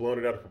just blowing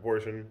it out of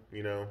proportion.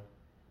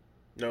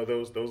 No,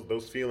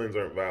 those feelings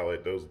aren't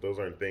valid. Those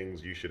aren't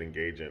things you should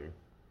engage in.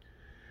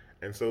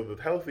 And so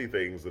the healthy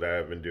things that I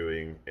have been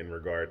doing in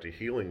regard to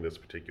healing this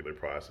particular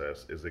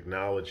process is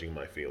acknowledging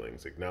my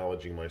feelings,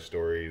 acknowledging my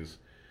stories,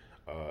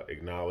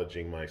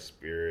 acknowledging my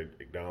spirit,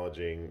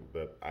 acknowledging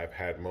that I've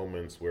had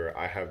moments where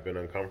I have been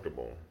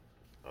uncomfortable,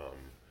 um,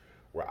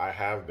 where I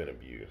have been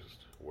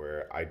abused,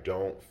 where I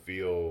don't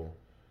feel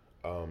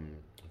um,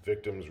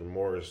 victim's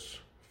remorse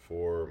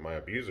for my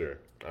abuser.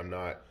 I'm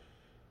not,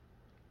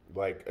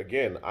 like,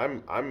 again,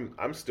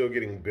 I'm still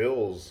getting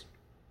bills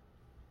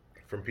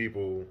from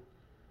people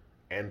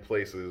and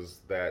places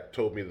that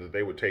told me that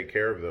they would take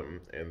care of them,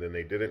 and then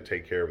they didn't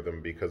take care of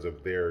them because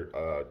of their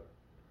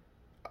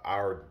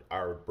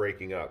our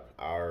breaking up,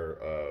 our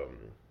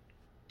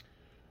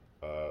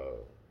uh,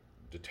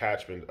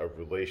 detachment of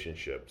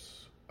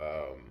relationships.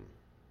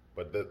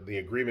 But the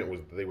agreement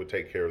was that they would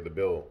take care of the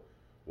bill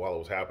while it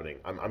was happening.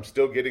 I'm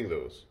still getting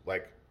those,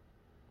 like,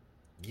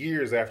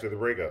 years after the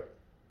breakup.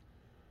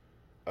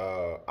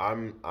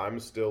 I'm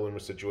still in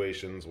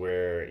situations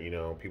where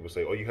people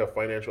say, "Oh, you have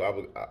financial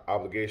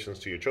obligations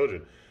to your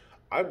children."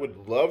 I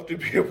would love to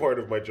be a part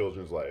of my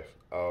children's life.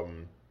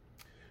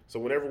 So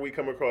whenever we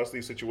come across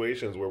these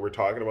situations where we're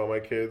talking about my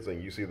kids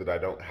and you see that I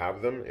don't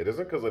have them, it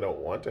isn't because I don't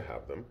want to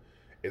have them.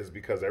 It is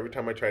because every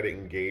time I try to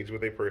engage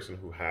with a person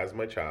who has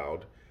my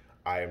child,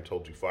 I am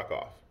told to fuck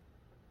off.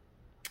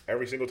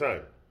 Every single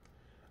time.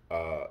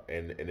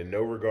 And in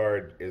no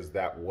regard is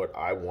that what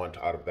I want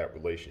out of that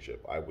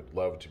relationship. I would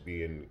love to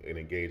be in an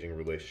engaging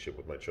relationship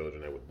with my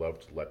children. I would love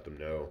to let them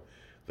know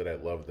that I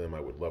love them. I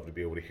would love to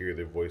be able to hear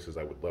their voices.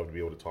 I would love to be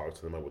able to talk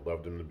to them. I would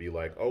love them to be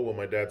like, oh, well,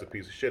 my dad's a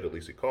piece of shit. At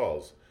least he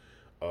calls.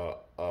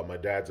 My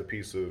dad's a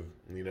piece of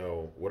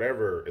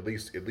whatever. At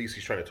least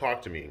he's trying to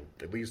talk to me.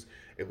 At least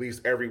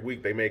every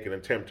week they make an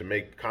attempt to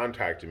make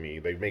contact to me.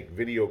 They make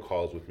video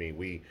calls with me.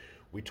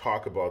 We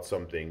talk about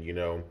something.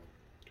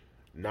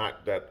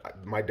 Not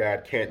that my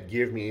dad can't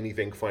give me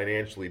anything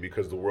financially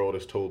because the world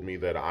has told me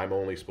that I'm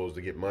only supposed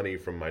to get money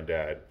from my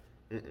dad.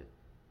 Mm-mm.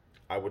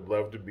 I would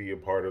love to be a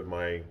part of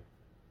my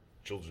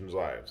children's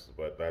lives,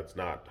 but that's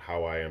not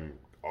how I am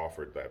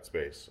offered that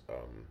space.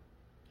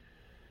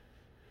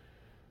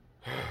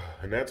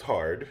 And that's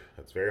hard.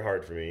 That's very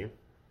hard for me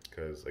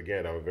because,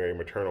 again, I'm a very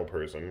maternal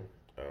person.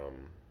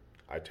 Um,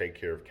 I take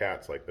care of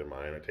cats like they're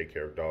mine. I take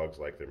care of dogs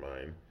like they're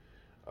mine.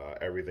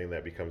 Everything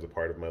that becomes a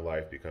part of my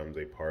life becomes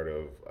a part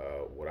of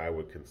what I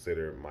would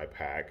consider my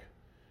pack.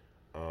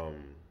 Um,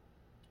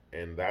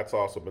 and that's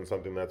also been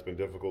something that's been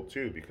difficult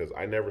too because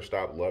I never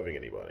stopped loving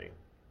anybody.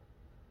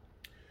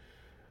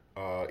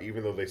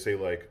 Even though they say,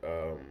 like,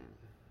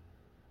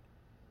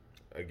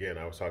 again,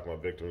 I was talking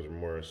about victims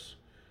remorse,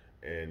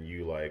 and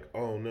you like,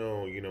 oh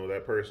no,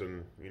 that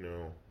person,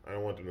 I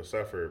don't want them to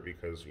suffer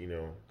because,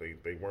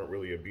 they weren't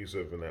really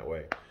abusive in that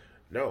way.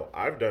 No,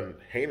 I've done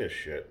heinous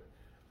shit.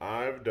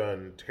 I've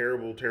done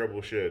terrible,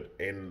 terrible shit,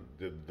 and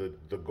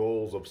the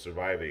goals of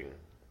surviving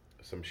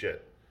some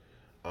shit.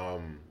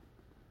 Um,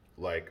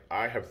 like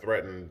I have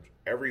threatened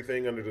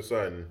everything under the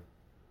sun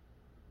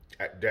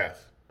at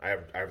death.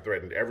 I've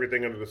threatened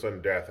everything under the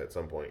sun death at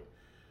some point,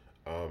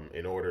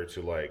 in order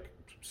to like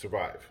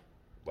survive.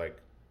 Like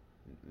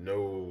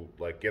no,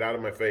 like get out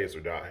of my face or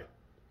die,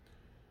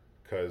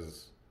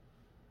 because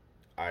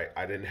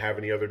I didn't have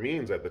any other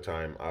means at the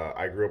time.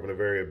 I grew up in a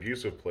very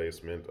abusive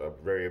placement, a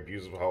very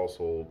abusive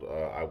household.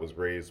 I was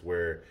raised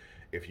where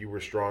if you were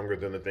stronger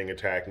than the thing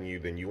attacking you,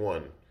 then you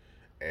won.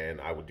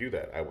 And I would do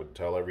that. I would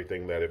tell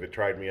everything that if it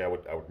tried me, I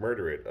would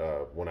murder it.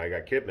 When I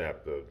got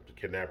kidnapped, the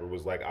kidnapper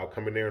was like, "I'll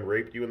come in there and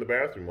rape you in the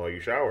bathroom while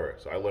you shower."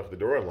 So I left the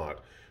door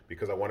unlocked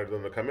because I wanted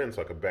them to come in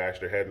so I could bash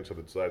their head into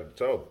the side of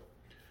the tub.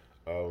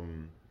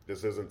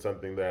 This isn't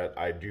something that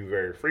I do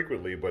very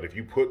frequently, but if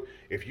you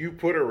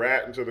put a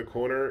rat into the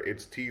corner,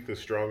 its teeth is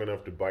strong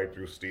enough to bite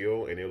through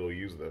steel, and it'll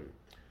use them.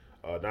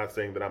 Not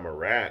saying that I'm a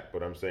rat,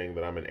 but I'm saying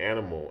that I'm an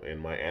animal, and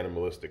my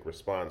animalistic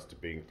response to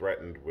being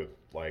threatened with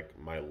like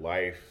my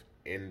life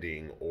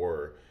ending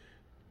or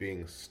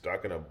being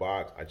stuck in a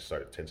box, I just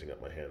started tensing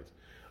up my hands.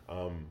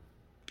 Um,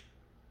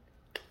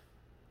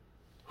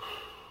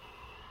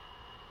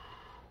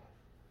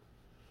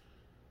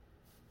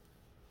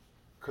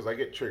 because I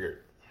get triggered,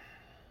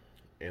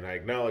 and I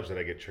acknowledge that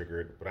I get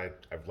triggered,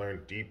 but I've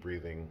learned deep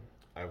breathing.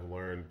 I've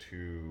learned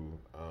to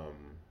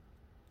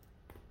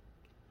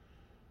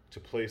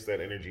place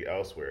that energy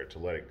elsewhere, to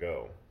let it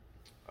go,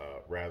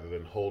 rather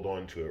than hold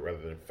on to it,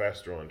 rather than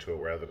fester onto it,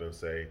 rather than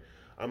say,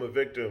 I'm a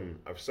victim,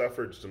 I've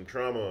suffered some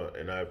trauma,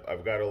 and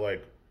I've got to,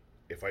 like,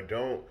 if I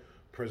don't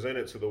present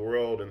it to the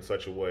world in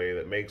such a way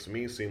that makes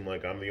me seem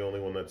like I'm the only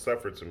one that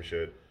suffered some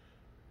shit,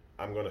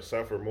 I'm going to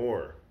suffer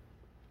more.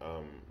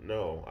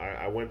 No,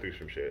 I went through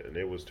some shit, and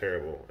it was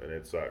terrible, and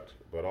it sucked.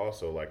 But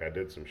also, like, I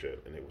did some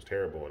shit, and it was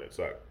terrible, and it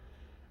sucked.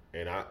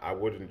 And I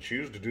wouldn't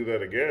choose to do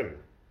that again.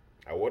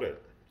 I wouldn't.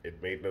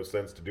 It made no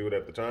sense to do it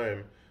at the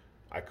time.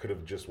 I could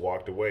have just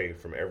walked away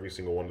from every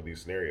single one of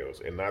these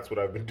scenarios. And that's what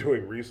I've been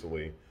doing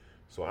recently.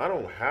 So I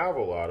don't have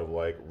a lot of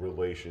like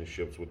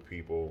relationships with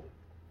people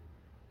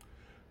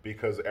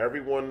because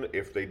everyone,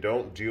 if they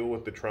don't deal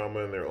with the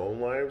trauma in their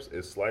own lives,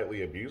 is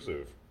slightly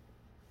abusive.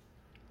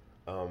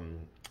 Um,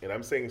 and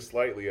I'm saying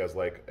slightly as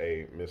like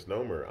a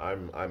misnomer.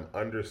 I'm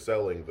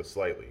underselling the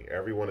slightly.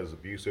 Everyone is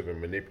abusive and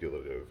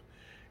manipulative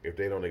if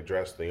they don't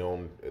address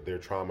their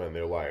trauma in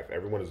their life.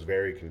 Everyone is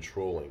very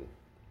controlling.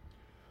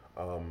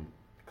 Um,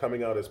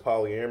 coming out as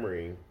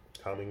polyamory,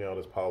 coming out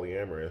as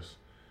polyamorous,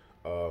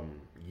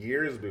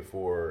 years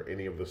before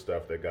any of the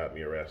stuff that got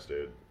me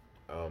arrested,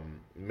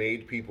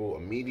 made people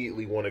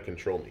immediately want to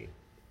control me.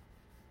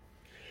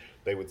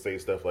 They would say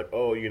stuff like,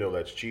 "Oh,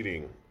 that's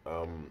cheating,"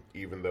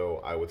 even though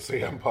I would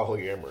say I'm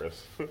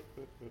polyamorous.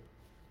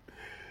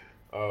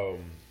 um,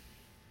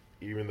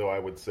 Even though I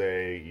would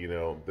say,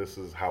 this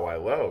is how I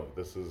love.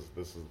 This is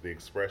the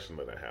expression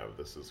that I have.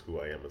 This is who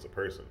I am as a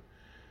person.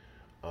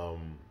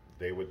 Um,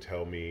 they would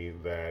tell me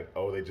that,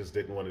 oh, they just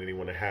didn't want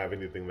anyone to have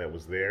anything that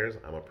was theirs.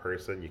 I'm a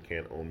person. You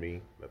can't own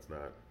me. That's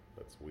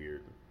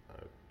weird.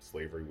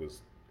 Slavery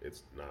was,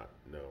 it's not,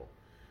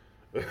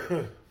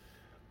 no.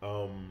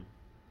 um,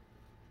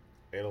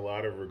 in a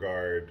lot of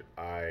regard,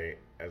 I,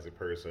 as a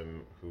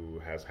person who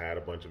has had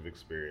a bunch of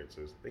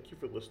experiences, thank you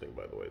for listening,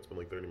 by the way. It's been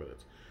like 30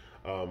 minutes.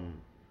 Um,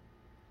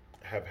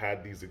 have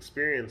had these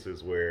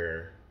experiences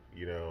where,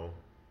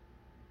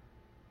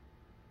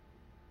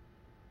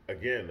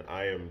 again,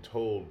 I am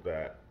told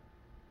that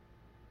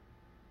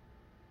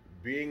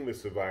being the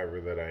survivor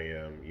that I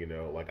am,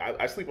 like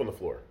I sleep on the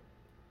floor.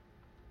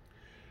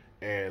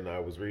 And I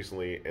was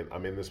recently, and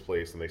I'm in this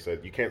place, and they said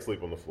you can't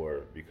sleep on the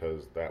floor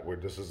because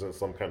this isn't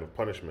some kind of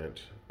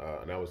punishment.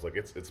 And I was like,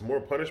 it's more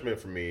punishment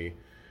for me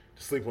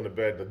to sleep on a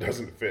bed that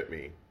doesn't fit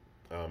me.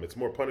 It's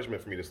more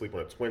punishment for me to sleep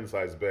on a twin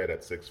size bed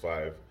at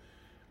 6'5",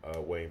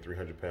 weighing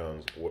 300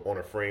 pounds, on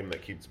a frame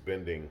that keeps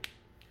bending.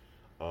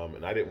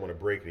 And I didn't want to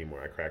break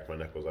anymore. I cracked my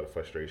knuckles out of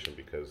frustration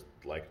because,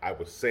 like, I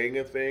was saying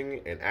a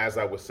thing, and as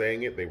I was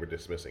saying it, they were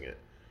dismissing it.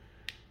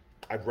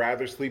 I'd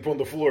rather sleep on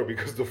the floor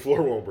because the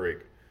floor won't break.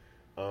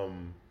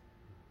 Um,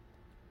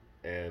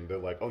 and they're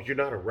like, "Oh, you're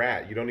not a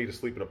rat. You don't need to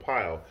sleep in a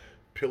pile."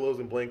 Pillows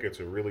and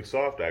blankets are really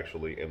soft,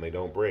 actually, and they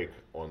don't break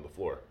on the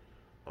floor.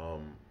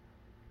 Um,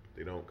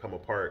 they don't come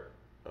apart.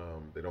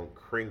 They don't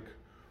crink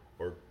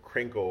or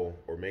crinkle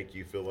or make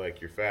you feel like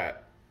you're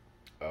fat,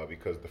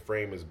 because the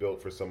frame is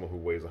built for someone who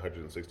weighs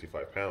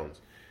 165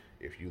 pounds.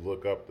 If you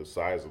look up the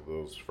size of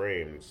those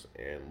frames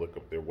and look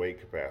up their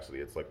weight capacity,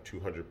 it's like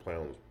 200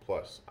 pounds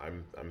plus.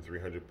 I'm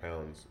 300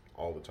 pounds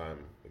all the time,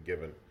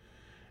 given.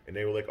 And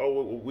they were like, "Oh,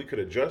 well, we could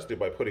adjust it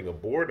by putting a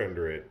board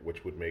under it,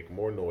 which would make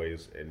more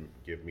noise and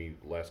give me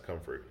less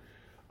comfort."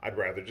 I'd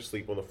rather just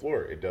sleep on the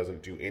floor. It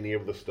doesn't do any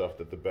of the stuff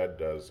that the bed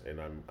does, and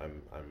I'm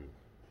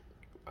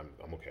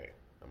okay.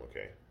 I'm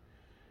okay.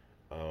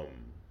 Um,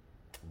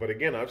 but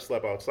again, I've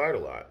slept outside a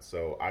lot,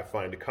 so I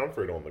find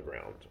comfort on the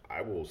ground.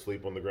 I will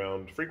sleep on the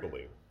ground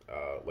frequently.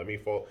 Let me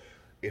fall.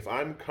 If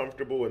I'm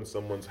comfortable in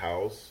someone's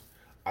house,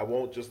 I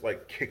won't just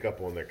like kick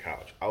up on their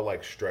couch. I'll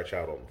like stretch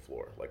out on the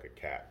floor like a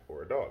cat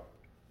or a dog.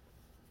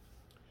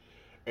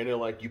 And then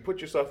like you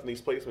put yourself in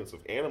these placements of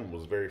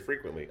animals very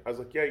frequently. I was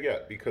like, yeah, yeah,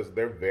 because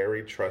they're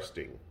very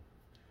trusting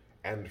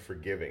and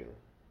forgiving.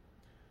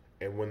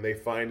 And when they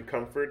find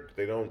comfort,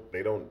 they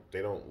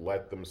don't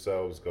let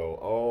themselves go,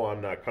 "Oh,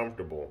 I'm not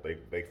comfortable."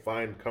 They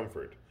find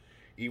comfort.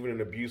 Even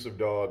an abusive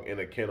dog in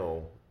a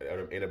kennel,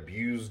 an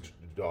abused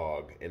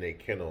dog in a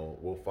kennel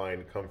will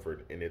find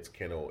comfort in its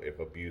kennel if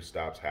abuse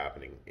stops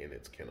happening in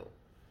its kennel.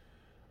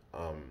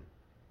 Um,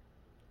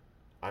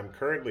 I'm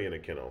currently in a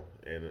kennel,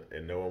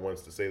 and no one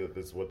wants to say that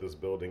this is what this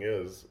building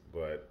is,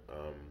 but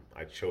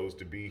I chose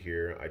to be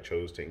here. I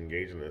chose to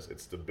engage in this.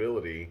 It's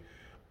stability,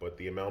 but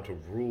the amount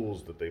of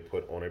rules that they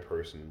put on a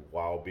person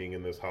while being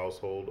in this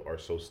household are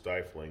so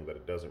stifling that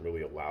it doesn't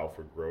really allow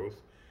for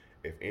growth.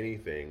 If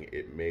anything,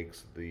 it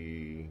makes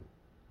the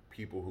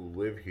people who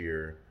live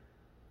here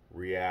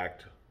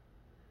react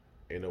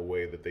in a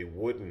way that they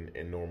wouldn't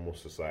in normal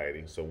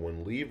society. So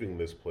when leaving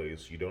this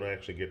place, you don't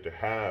actually get to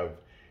have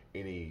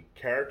any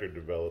character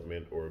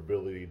development or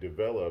ability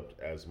developed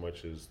as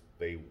much as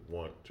they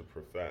want to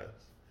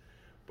profess.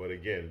 But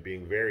again,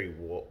 being very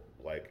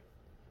like,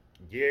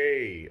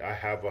 yay, I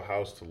have a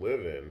house to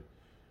live in,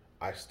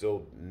 I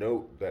still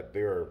note that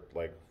there are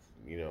like,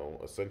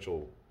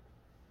 essential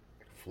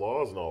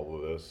flaws in all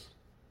of this.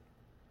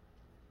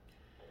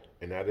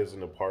 And that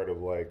isn't a part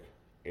of like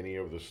any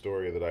of the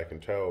story that I can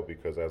tell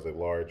because as a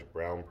large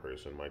brown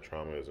person, my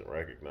trauma isn't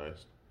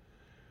recognized.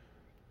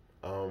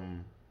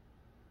 Um,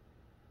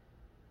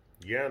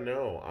 yeah,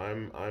 no,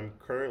 I'm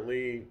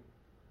currently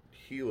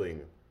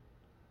healing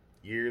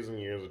years and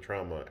years of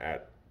trauma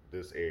at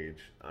this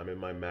age. I'm in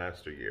my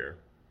master year.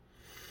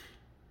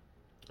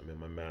 I'm in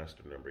my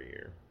master number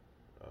year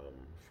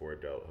for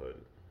adulthood,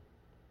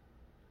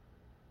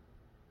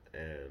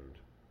 and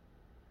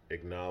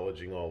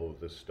acknowledging all of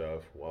this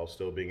stuff while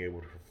still being able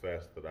to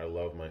profess that I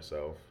love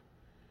myself,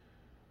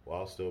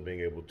 while still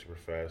being able to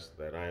profess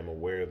that I am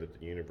aware that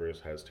the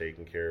universe has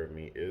taken care of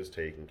me, is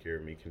taking care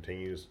of me,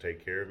 continues to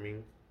take care of me.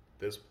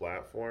 This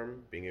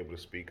platform, being able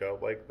to speak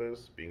out like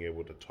this, being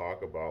able to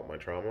talk about my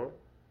trauma,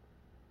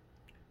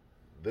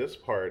 this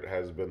part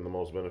has been the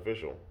most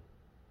beneficial.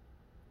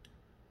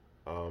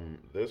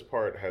 This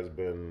part has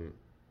been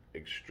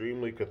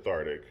extremely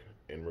cathartic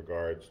in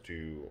regards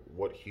to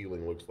what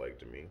healing looks like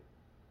to me.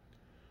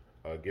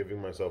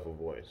 Giving myself a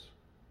voice,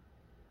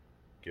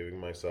 giving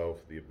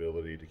myself the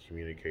ability to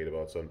communicate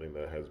about something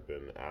that has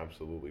been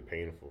absolutely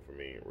painful for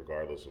me,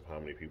 regardless of how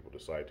many people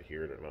decide to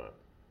hear it or not.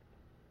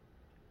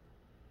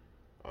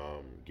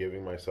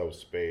 Giving myself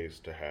space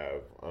to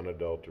have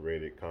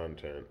unadulterated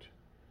content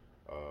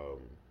um,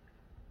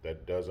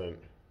 that doesn't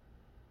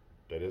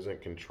that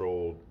isn't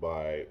controlled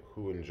by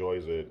who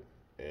enjoys it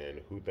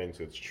and who thinks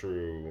it's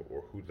true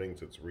or who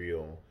thinks it's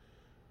real.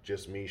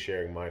 Just me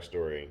sharing my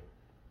story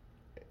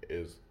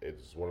is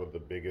it's one of the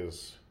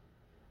biggest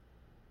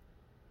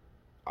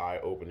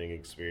eye-opening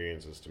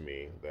experiences to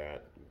me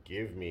that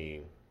give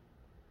me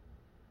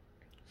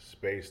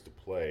space to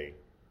play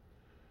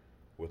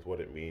with what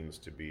it means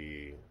to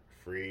be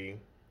free,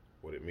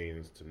 what it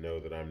means to know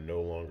that I'm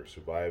no longer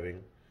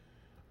surviving.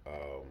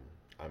 Um,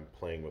 I'm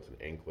playing with an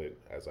anklet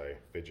as I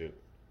fidget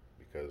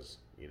because,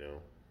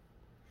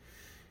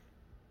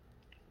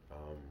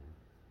 um,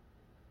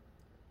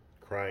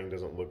 crying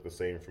doesn't look the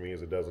same for me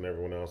as it does in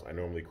everyone else. I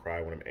normally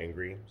cry when I'm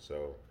angry,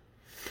 so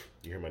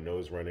you hear my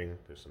nose running.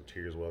 There's some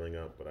tears welling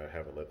up, but I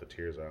haven't let the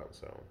tears out,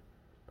 so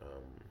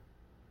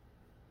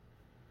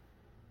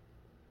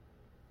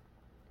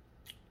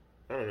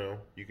I don't know.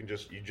 You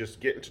just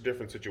get into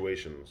different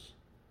situations.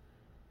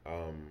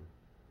 Um,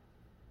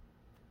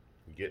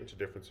 you get into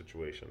different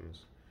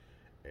situations,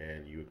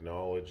 and you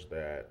acknowledge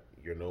that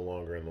you're no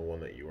longer in the one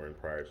that you were in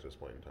prior to this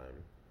point in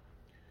time.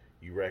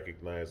 You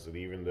recognize that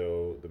even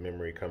though the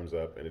memory comes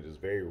up and it is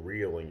very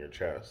real in your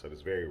chest, it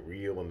is very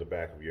real in the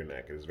back of your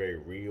neck, it is very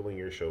real in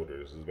your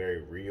shoulders, it is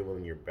very real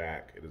in your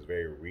back, it is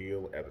very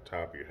real at the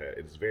top of your head,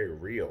 it is very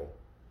real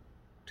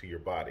to your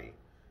body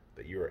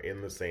that you are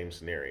in the same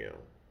scenario.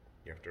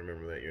 You have to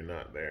remember that you're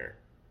not there,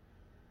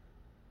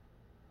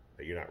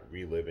 that you're not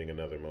reliving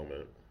another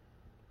moment,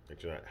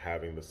 that you're not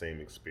having the same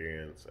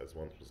experience as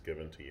once was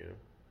given to you,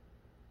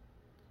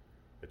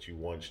 that you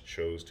once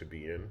chose to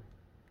be in.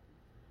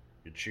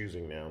 You're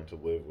choosing now to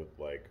live with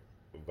like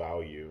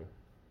value.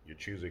 You're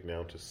choosing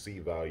now to see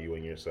value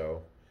in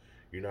yourself.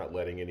 You're not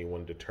letting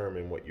anyone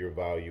determine what your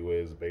value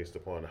is based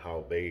upon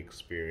how they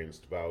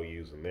experienced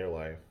values in their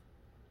life.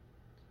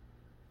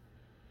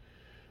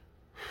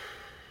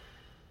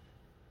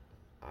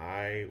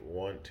 I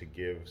want to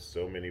give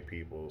so many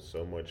people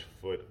so many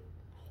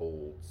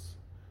footholds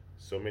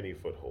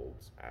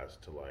as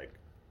to like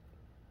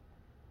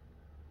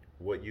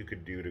what you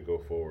could do to go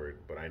forward,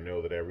 but I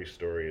know that every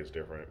story is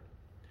different.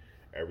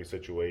 Every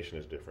situation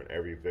is different.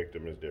 Every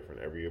victim is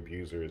different. Every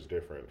abuser is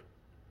different.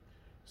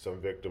 Some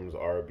victims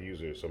are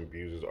abusers. Some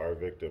abusers are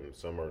victims.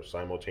 Some are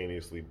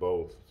simultaneously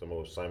both. Some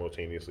are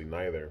simultaneously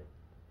neither.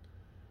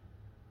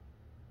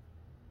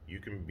 You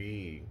can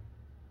be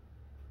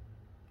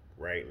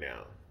right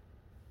now.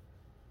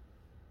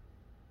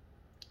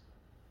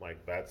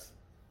 Like that's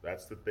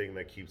the thing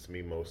that keeps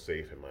me most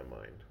safe in my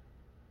mind.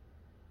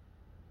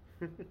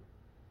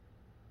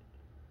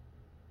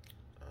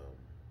 um,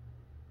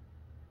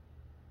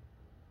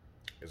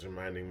 is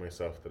reminding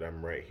myself that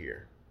I'm right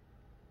here.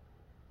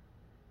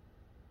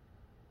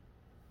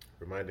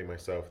 Reminding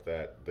myself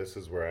that this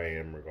is where I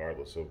am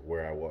regardless of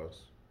where I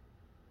was.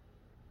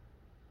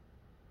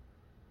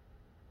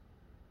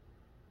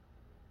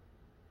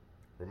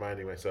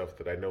 Reminding myself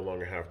that I no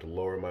longer have to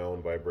lower my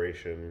own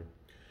vibration.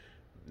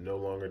 No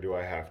longer do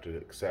I have to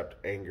accept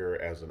anger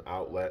as an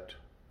outlet.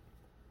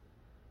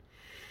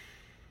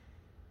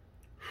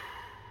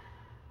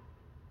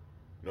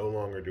 No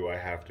longer do I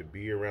have to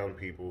be around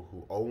people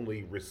who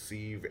only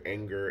receive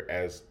anger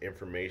as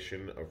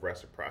information of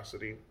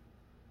reciprocity.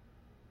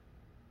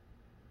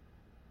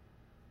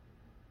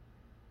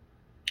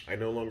 I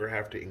no longer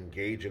have to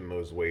engage in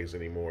those ways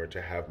anymore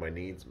to have my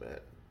needs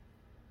met.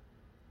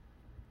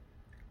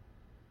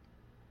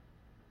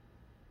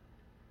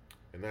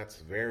 And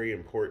that's very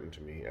important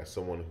to me as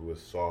someone who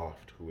is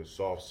soft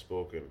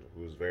spoken,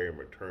 who is very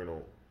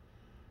maternal,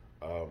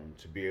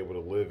 to be able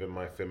to live in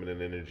my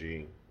feminine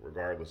energy,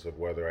 regardless of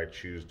whether I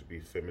choose to be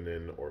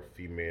feminine or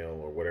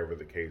female or whatever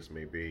the case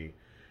may be.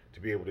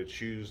 To be able to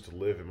choose to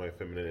live in my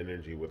feminine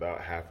energy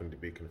without having to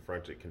be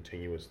confronted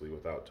continuously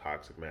without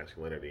toxic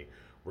masculinity,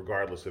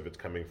 regardless if it's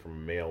coming from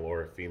a male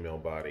or a female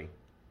body,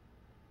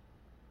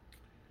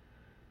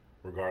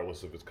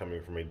 regardless if it's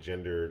coming from a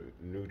gender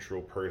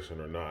neutral person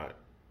or not.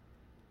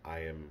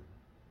 I am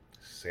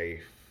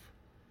safe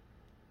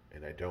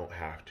and I don't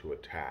have to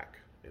attack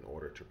in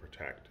order to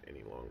protect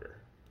any longer.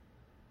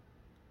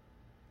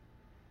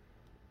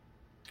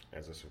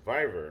 As a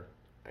survivor,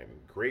 I'm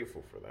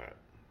grateful for that.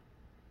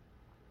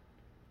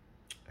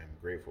 I'm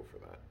grateful for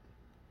that.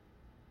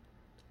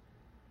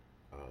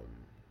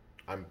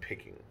 I'm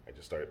picking. I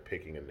just started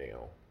picking a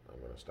nail. I'm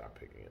going to stop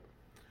picking it.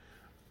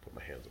 Put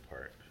my hands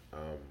apart.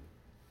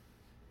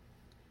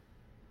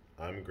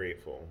 I'm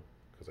grateful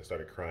because I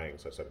started crying,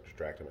 so I started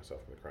distracting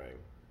myself from the crying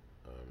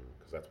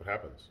because that's what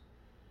happens.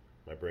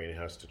 My brain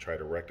has to try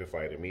to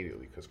rectify it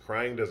immediately because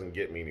crying doesn't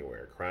get me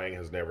anywhere. Crying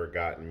has never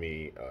gotten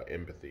me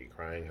empathy.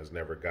 Crying has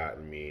never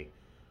gotten me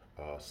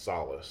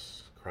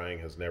solace. Crying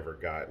has never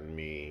gotten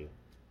me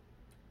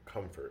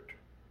comfort.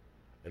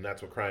 And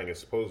that's what crying is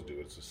supposed to do.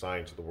 It's a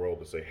sign to the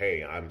world to say,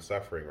 hey, I'm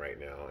suffering right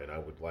now and I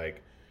would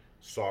like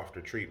softer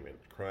treatment.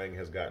 Crying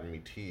has gotten me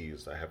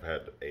teased. I have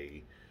had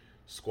a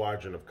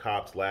squadron of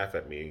cops laugh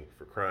at me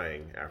for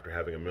crying after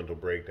having a mental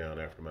breakdown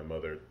after my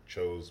mother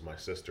chose my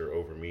sister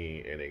over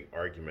me in an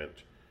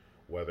argument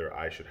whether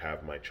I should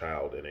have my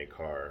child in a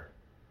car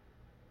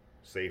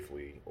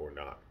safely or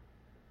not.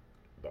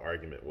 The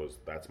argument was,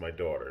 that's my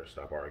daughter.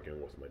 Stop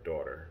arguing with my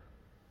daughter.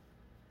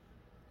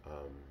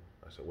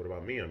 I said, what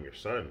about me? I'm your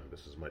son.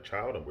 This is my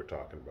child and we're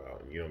talking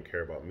about. And you don't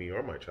care about me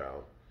or my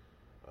child.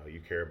 You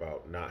care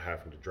about not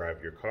having to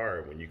drive your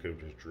car when you could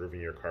have just driven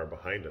your car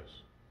behind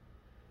us.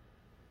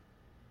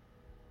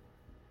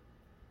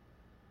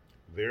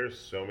 There's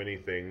so many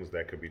things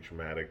that could be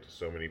traumatic to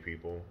so many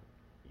people.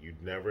 You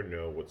never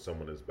know what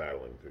someone is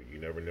battling through. You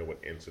never know what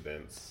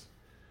incidents.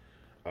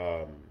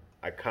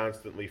 I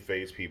constantly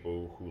face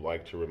people who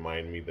like to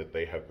remind me that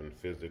they have been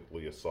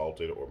physically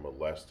assaulted or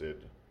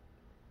molested.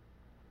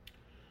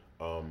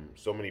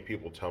 So many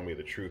people tell me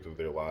the truth of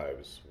their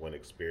lives when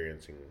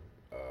experiencing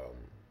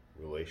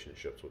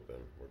relationships with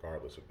them,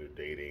 regardless if they're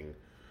dating,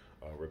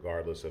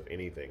 regardless of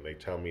anything. They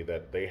tell me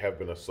that they have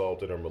been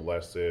assaulted or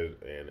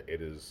molested, and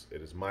it is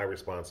my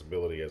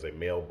responsibility as a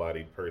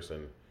male-bodied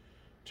person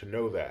to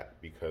know that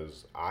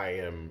because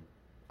I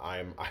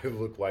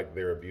look like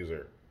their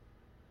abuser.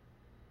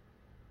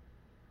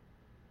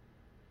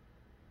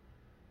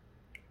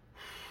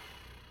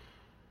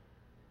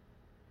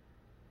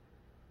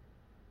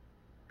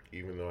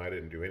 Even though I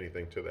didn't do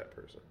anything to that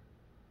person.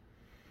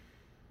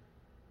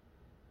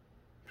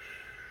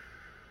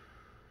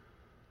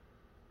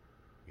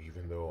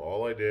 Even though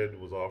all I did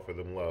was offer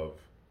them love.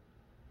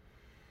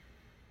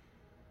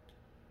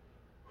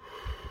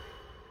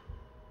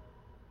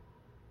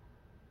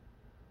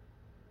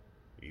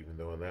 Even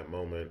though in that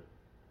moment,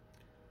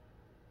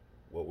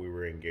 what we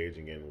were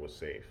engaging in was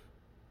safe.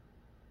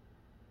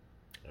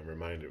 I'm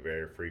reminded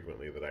very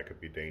frequently that I could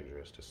be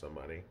dangerous to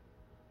somebody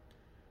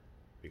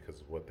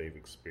because of what they've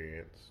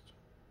experienced,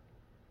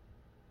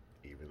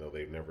 even though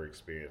they've never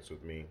experienced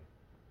with me.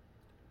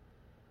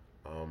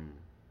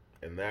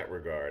 In that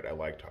regard, I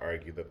like to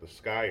argue that the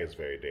sky is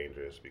very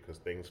dangerous because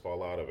things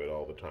fall out of it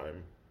all the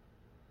time,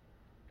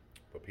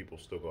 but people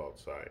still go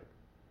outside.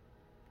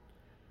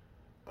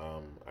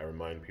 I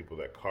remind people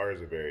that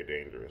cars are very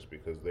dangerous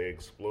because they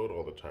explode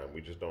all the time.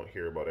 We just don't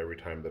hear about every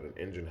time that an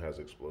engine has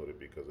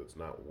exploded because it's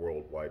not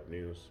worldwide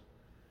news.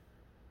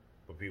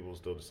 But people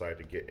still decide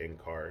to get in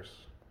cars.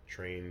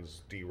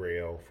 Trains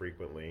derail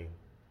frequently,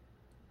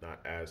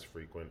 not as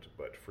frequent,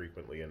 but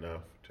frequently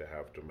enough to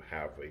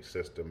have a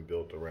system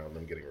built around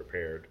them getting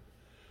repaired.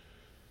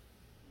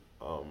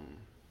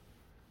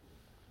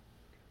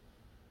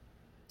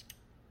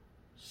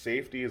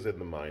 Safety is in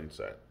the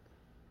mindset.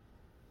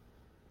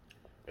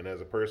 And as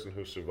a person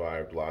who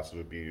survived lots of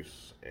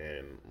abuse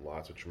and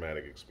lots of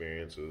traumatic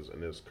experiences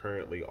and is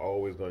currently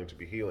always going to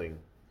be healing,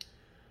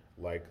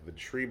 like the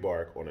tree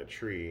bark on a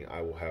tree,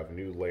 I will have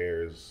new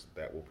layers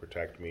that will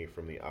protect me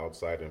from the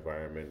outside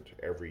environment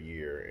every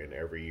year. And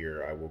every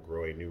year I will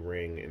grow a new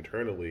ring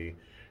internally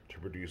to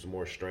produce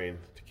more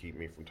strength to keep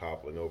me from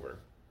toppling over.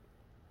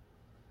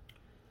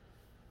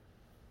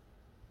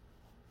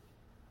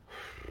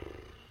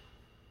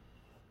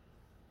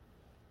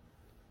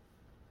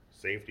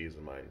 Safety is a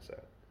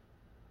mindset.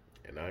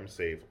 And I'm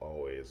safe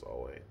always,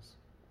 always.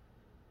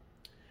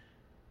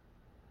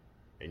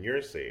 And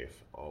you're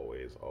safe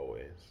always,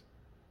 always.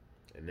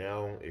 And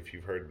now, if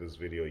you've heard this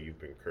video,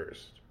 you've been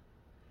cursed.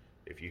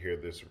 If you hear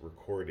this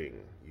recording,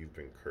 you've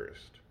been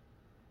cursed.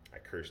 I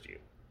cursed you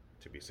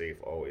to be safe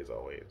always,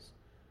 always.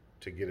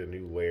 To get a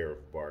new layer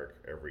of bark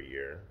every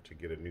year. To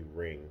get a new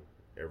ring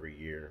every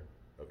year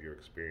of your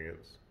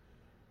experience.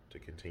 To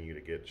continue to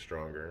get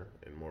stronger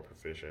and more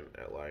proficient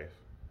at life.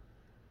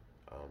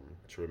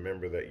 To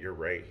remember that you're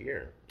right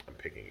here. I'm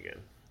picking again.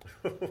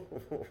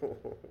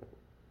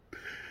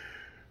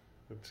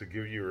 To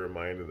give you a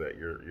reminder that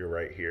you're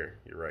right here.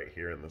 You're right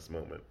here in this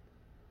moment.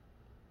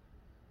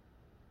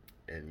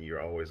 And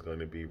you're always going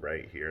to be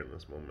right here in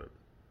this moment.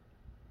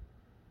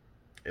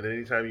 And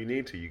anytime you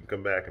need to, you can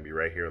come back and be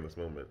right here in this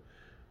moment.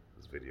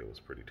 This video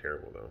was pretty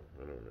terrible, though.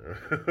 I don't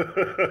know.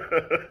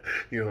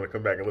 You don't want to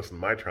come back and listen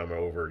to my trauma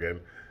over again.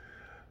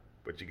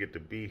 But you get to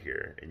be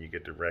here, and you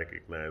get to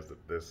recognize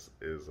that this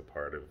is a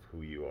part of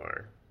who you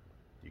are.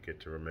 You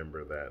get to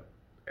remember that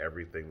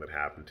everything that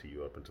happened to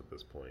you up until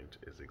this point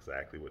is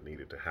exactly what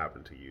needed to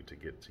happen to you to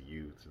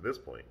this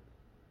point,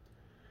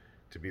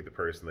 to be the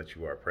person that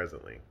you are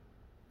presently.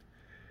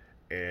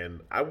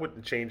 And I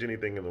wouldn't change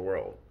anything in the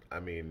world. I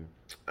mean,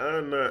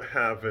 I'm not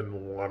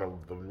having one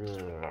of the...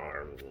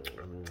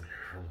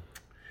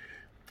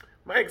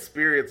 My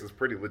experience is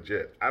pretty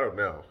legit. I don't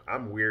know.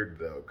 I'm weird,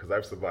 though, because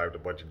I've survived a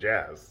bunch of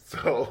jazz.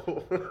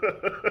 So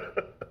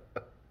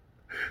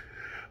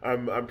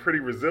I'm pretty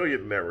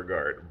resilient in that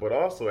regard. But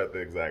also at the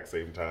exact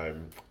same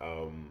time,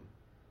 I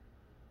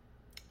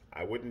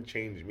wouldn't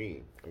change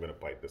me. I'm going to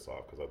bite this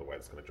off because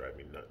otherwise it's going to drive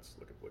me nuts.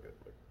 Look. Where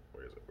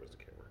is it? Where's the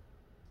camera?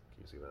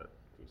 Can you see that?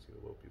 Can you see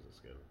the little piece of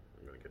skin?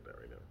 I'm going to get that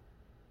right now.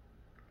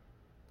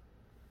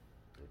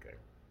 Okay.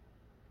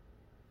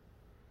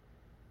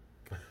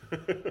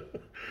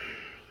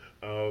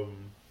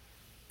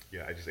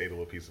 Yeah, I just ate a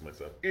little piece of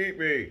myself. Eat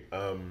me!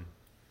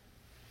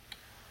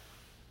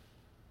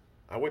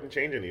 I wouldn't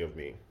change any of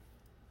me.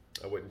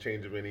 I wouldn't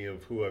change any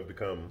of who I've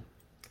become.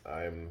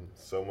 I'm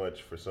so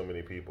much for so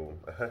many people.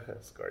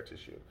 Scar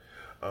tissue.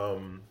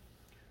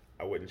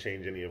 I wouldn't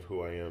change any of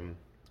who I am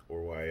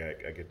or why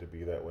I get to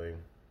be that way.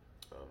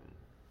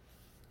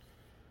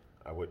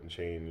 I wouldn't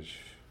change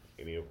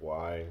any of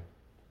why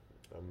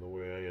I'm the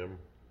way I am.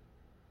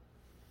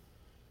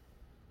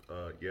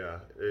 Yeah,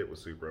 it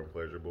was super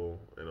unpleasurable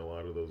in a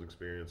lot of those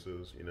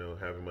experiences. You know,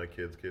 having my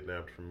kids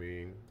kidnapped from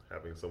me,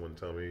 having someone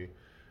tell me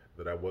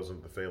that I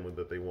wasn't the family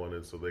that they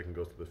wanted so they can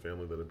go to the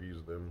family that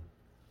abused them.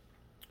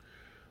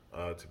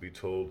 To be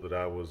told that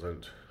I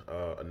wasn't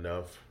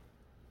enough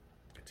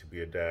to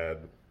be a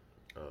dad.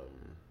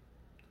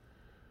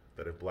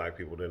 That if black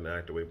people didn't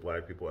act the way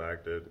black people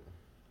acted,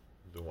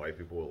 then white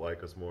people would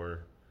like us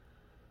more.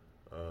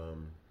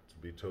 To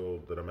be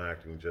told that I'm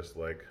acting just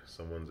like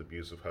someone's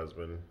abusive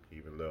husband,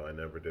 even though I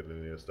never did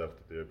any of the stuff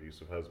that the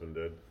abusive husband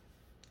did.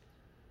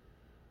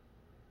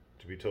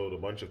 To be told a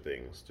bunch of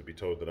things. To be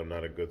told that I'm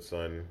not a good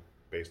son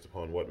based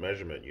upon what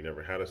measurement? You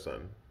never had a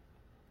son.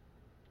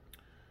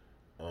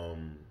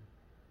 On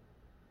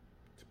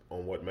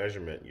what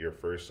measurement your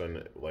first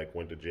son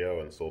went to jail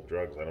and sold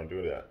drugs? I don't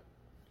do that.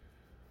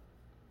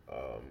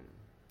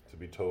 To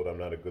be told I'm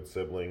not a good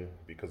sibling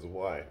because of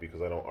why?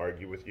 Because I don't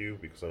argue with you,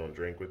 because I don't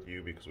drink with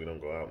you, because we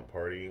don't go out and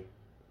party.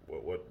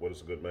 What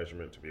is a good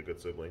measurement to be a good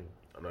sibling?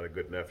 I'm not a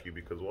good nephew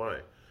because why?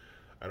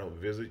 I don't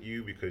visit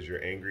you because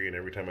you're angry and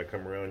every time I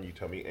come around you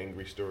tell me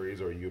angry stories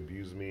or you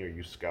abuse me or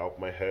you scalp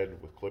my head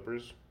with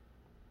clippers.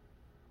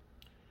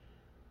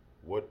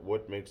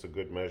 What makes a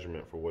good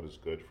measurement for what is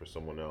good for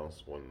someone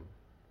else when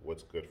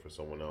what's good for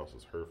someone else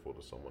is hurtful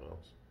to someone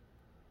else?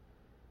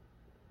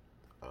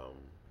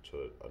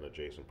 To an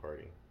adjacent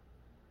party.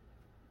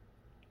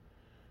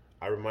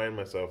 I remind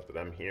myself that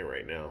I'm here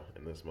right now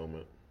in this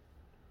moment.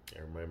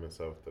 I remind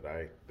myself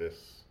that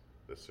this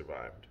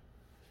survived.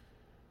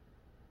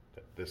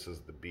 That this is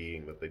the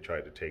being that they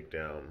tried to take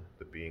down,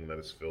 the being that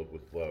is filled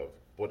with love.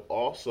 But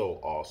also,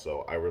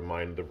 I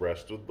remind the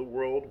rest of the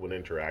world when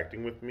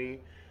interacting with me,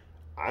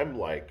 I'm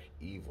like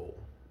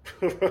evil.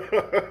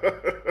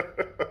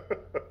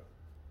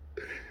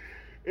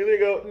 And they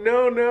go,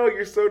 no,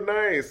 you're so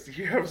nice.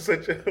 You're so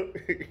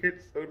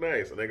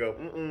nice. And I go,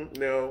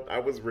 no, I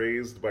was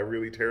raised by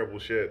really terrible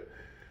shit.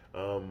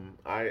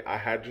 I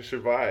had to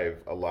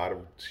survive a lot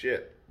of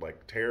shit,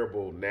 like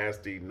terrible,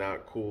 nasty,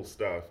 not cool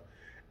stuff.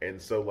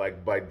 And so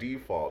by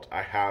default,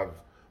 I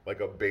have like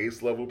a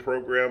base level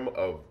program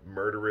of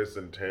murderous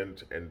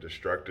intent and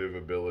destructive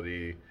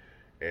ability,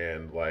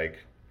 and like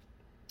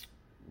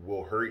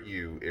will hurt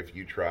you if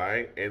you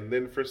try. And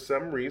then for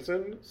some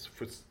reason,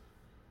 for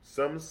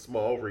some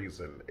small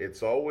reason,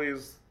 it's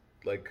always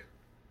like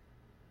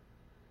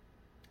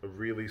a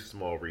really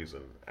small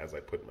reason, as I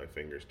put my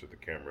fingers to the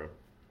camera.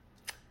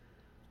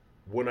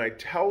 When I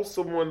tell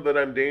someone that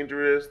I'm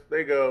dangerous,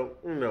 they go,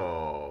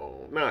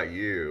 no, not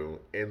you.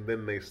 And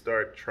then they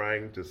start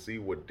trying to see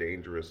what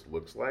dangerous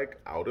looks like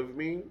out of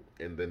me.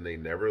 And then they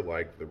never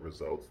like the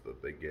results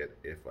that they get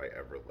if I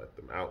ever let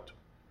them out.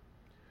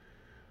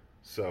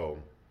 So,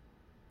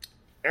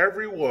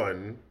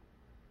 everyone,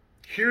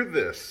 hear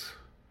this.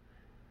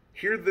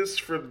 Hear this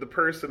from the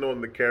person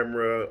on the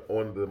camera,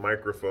 on the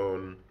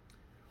microphone.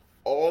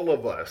 All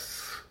of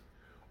us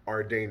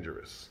are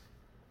dangerous.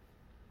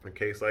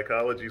 Okay,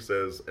 psychology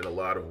says in a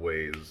lot of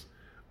ways,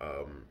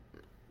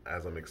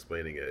 as I'm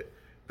explaining it,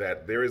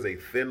 that there is a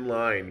thin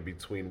line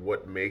between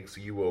what makes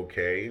you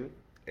okay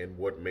and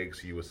what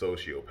makes you a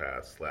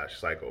sociopath /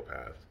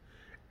 psychopath.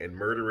 And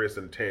murderous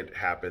intent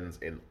happens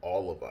in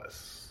all of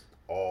us,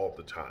 all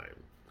the time.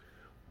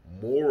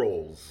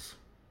 Morals,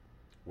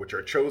 which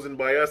are chosen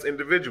by us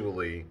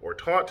individually or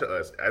taught to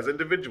us as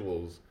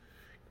individuals,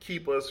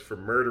 keep us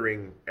from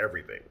murdering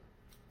everything.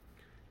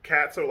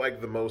 Cats are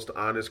like the most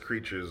honest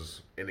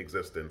creatures in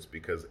existence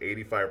because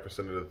 85%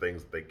 of the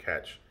things that they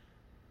catch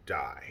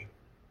die.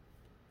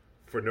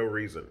 For no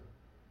reason.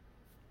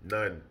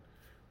 None.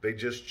 They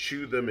just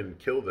chew them and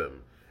kill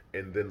them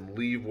and then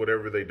leave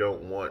whatever they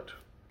don't want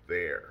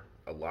there,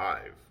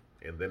 alive.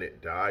 And then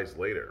it dies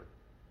later.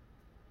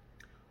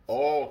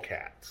 All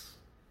cats.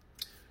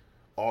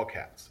 All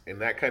cats.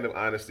 And that kind of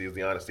honesty is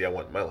the honesty I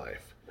want in my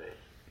life.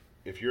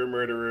 If you're a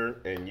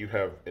murderer and you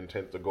have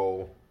intent to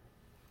go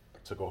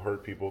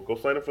hurt people, go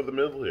sign up for the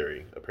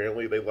military.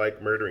 Apparently they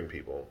like murdering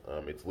people.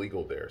 It's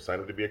legal there. Sign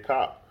up to be a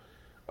cop,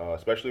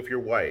 especially if you're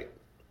white,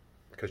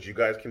 because you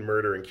guys can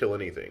murder and kill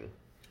anything.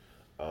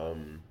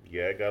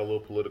 Yeah, it got a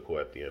little political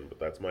at the end, but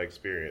that's my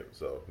experience.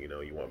 So, you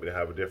want me to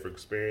have a different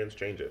experience,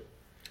 change it.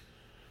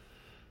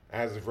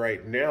 As of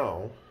right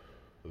now,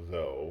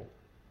 though,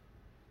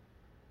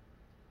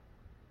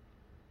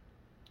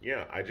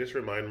 yeah, I just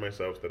remind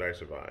myself that I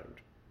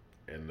survived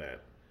and that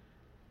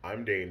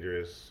I'm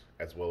dangerous,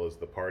 as well as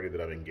the party that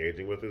I'm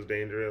engaging with is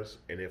dangerous.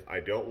 And if I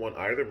don't want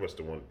either of us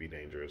to want to be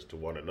dangerous to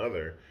one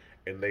another,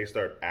 and they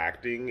start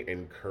acting,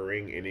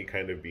 incurring any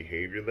kind of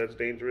behavior that's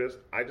dangerous,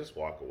 I just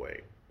walk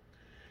away.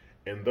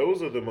 And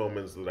those are the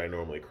moments that I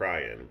normally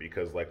cry in,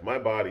 because like my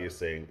body is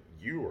saying,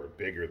 you are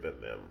bigger than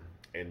them,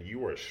 and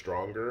you are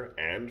stronger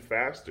and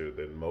faster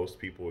than most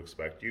people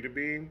expect you to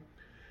be,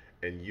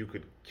 and you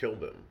could kill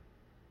them.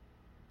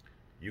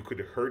 You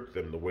could hurt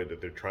them the way that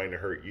they're trying to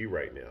hurt you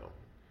right now.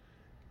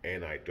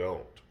 And I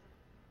don't.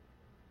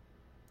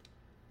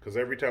 Because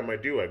every time I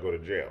do, I go to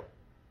jail.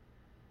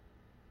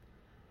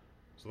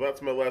 So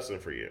that's my lesson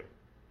for you.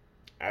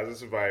 As a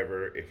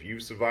survivor, if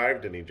you've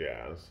survived any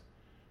jazz,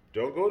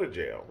 don't go to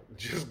jail.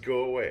 Just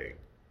go away.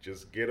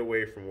 Just get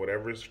away from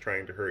whatever's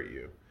trying to hurt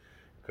you.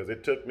 Because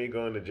it took me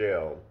going to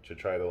jail to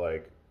try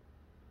to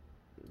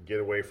get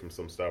away from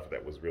some stuff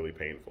that was really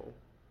painful.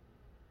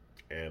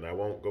 And I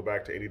won't go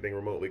back to anything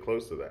remotely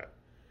close to that.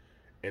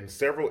 And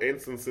several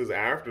instances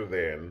after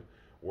then,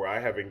 where I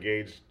have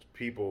engaged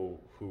people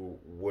who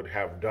would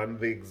have done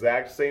the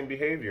exact same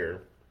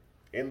behavior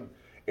in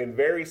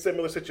very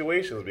similar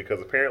situations,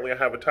 because apparently I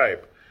have a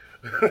type.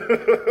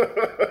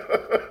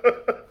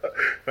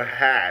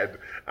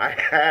 I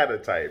had a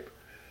type.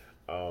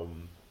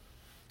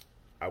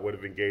 I would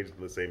have engaged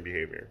in the same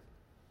behavior.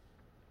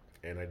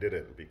 And I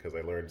didn't, because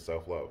I learned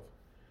self-love.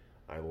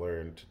 I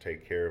learned to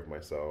take care of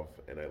myself,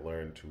 and I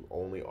learned to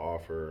only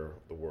offer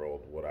the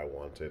world what I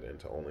wanted and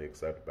to only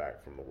accept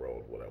back from the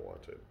world what I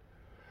wanted.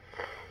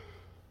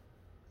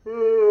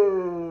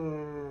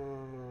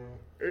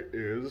 It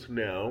is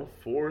now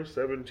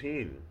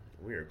 4:17.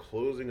 We are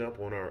closing up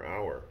on our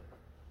hour.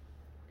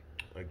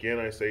 Again,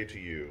 I say to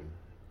you,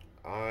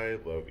 I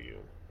love you.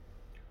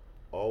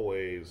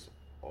 Always,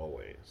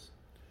 always.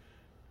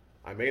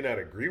 I may not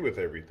agree with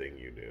everything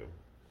you do.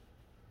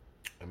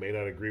 I may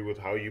not agree with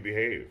how you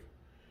behave.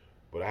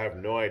 But I have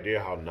no idea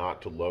how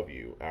not to love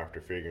you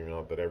after figuring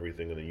out that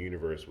everything in the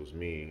universe was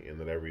me, and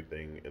that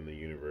everything in the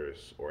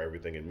universe, or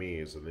everything in me,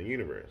 is in the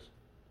universe.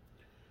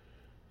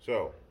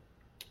 So,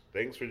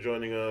 thanks for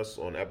joining us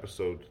on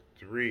episode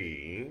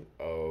 3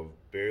 of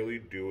Barely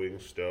Doing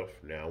Stuff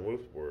Now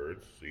with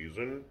Words,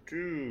 Season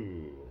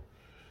 2.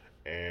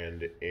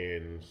 And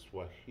in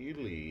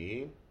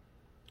Swahili,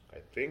 I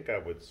think I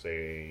would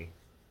say,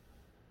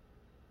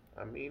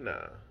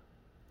 Amina.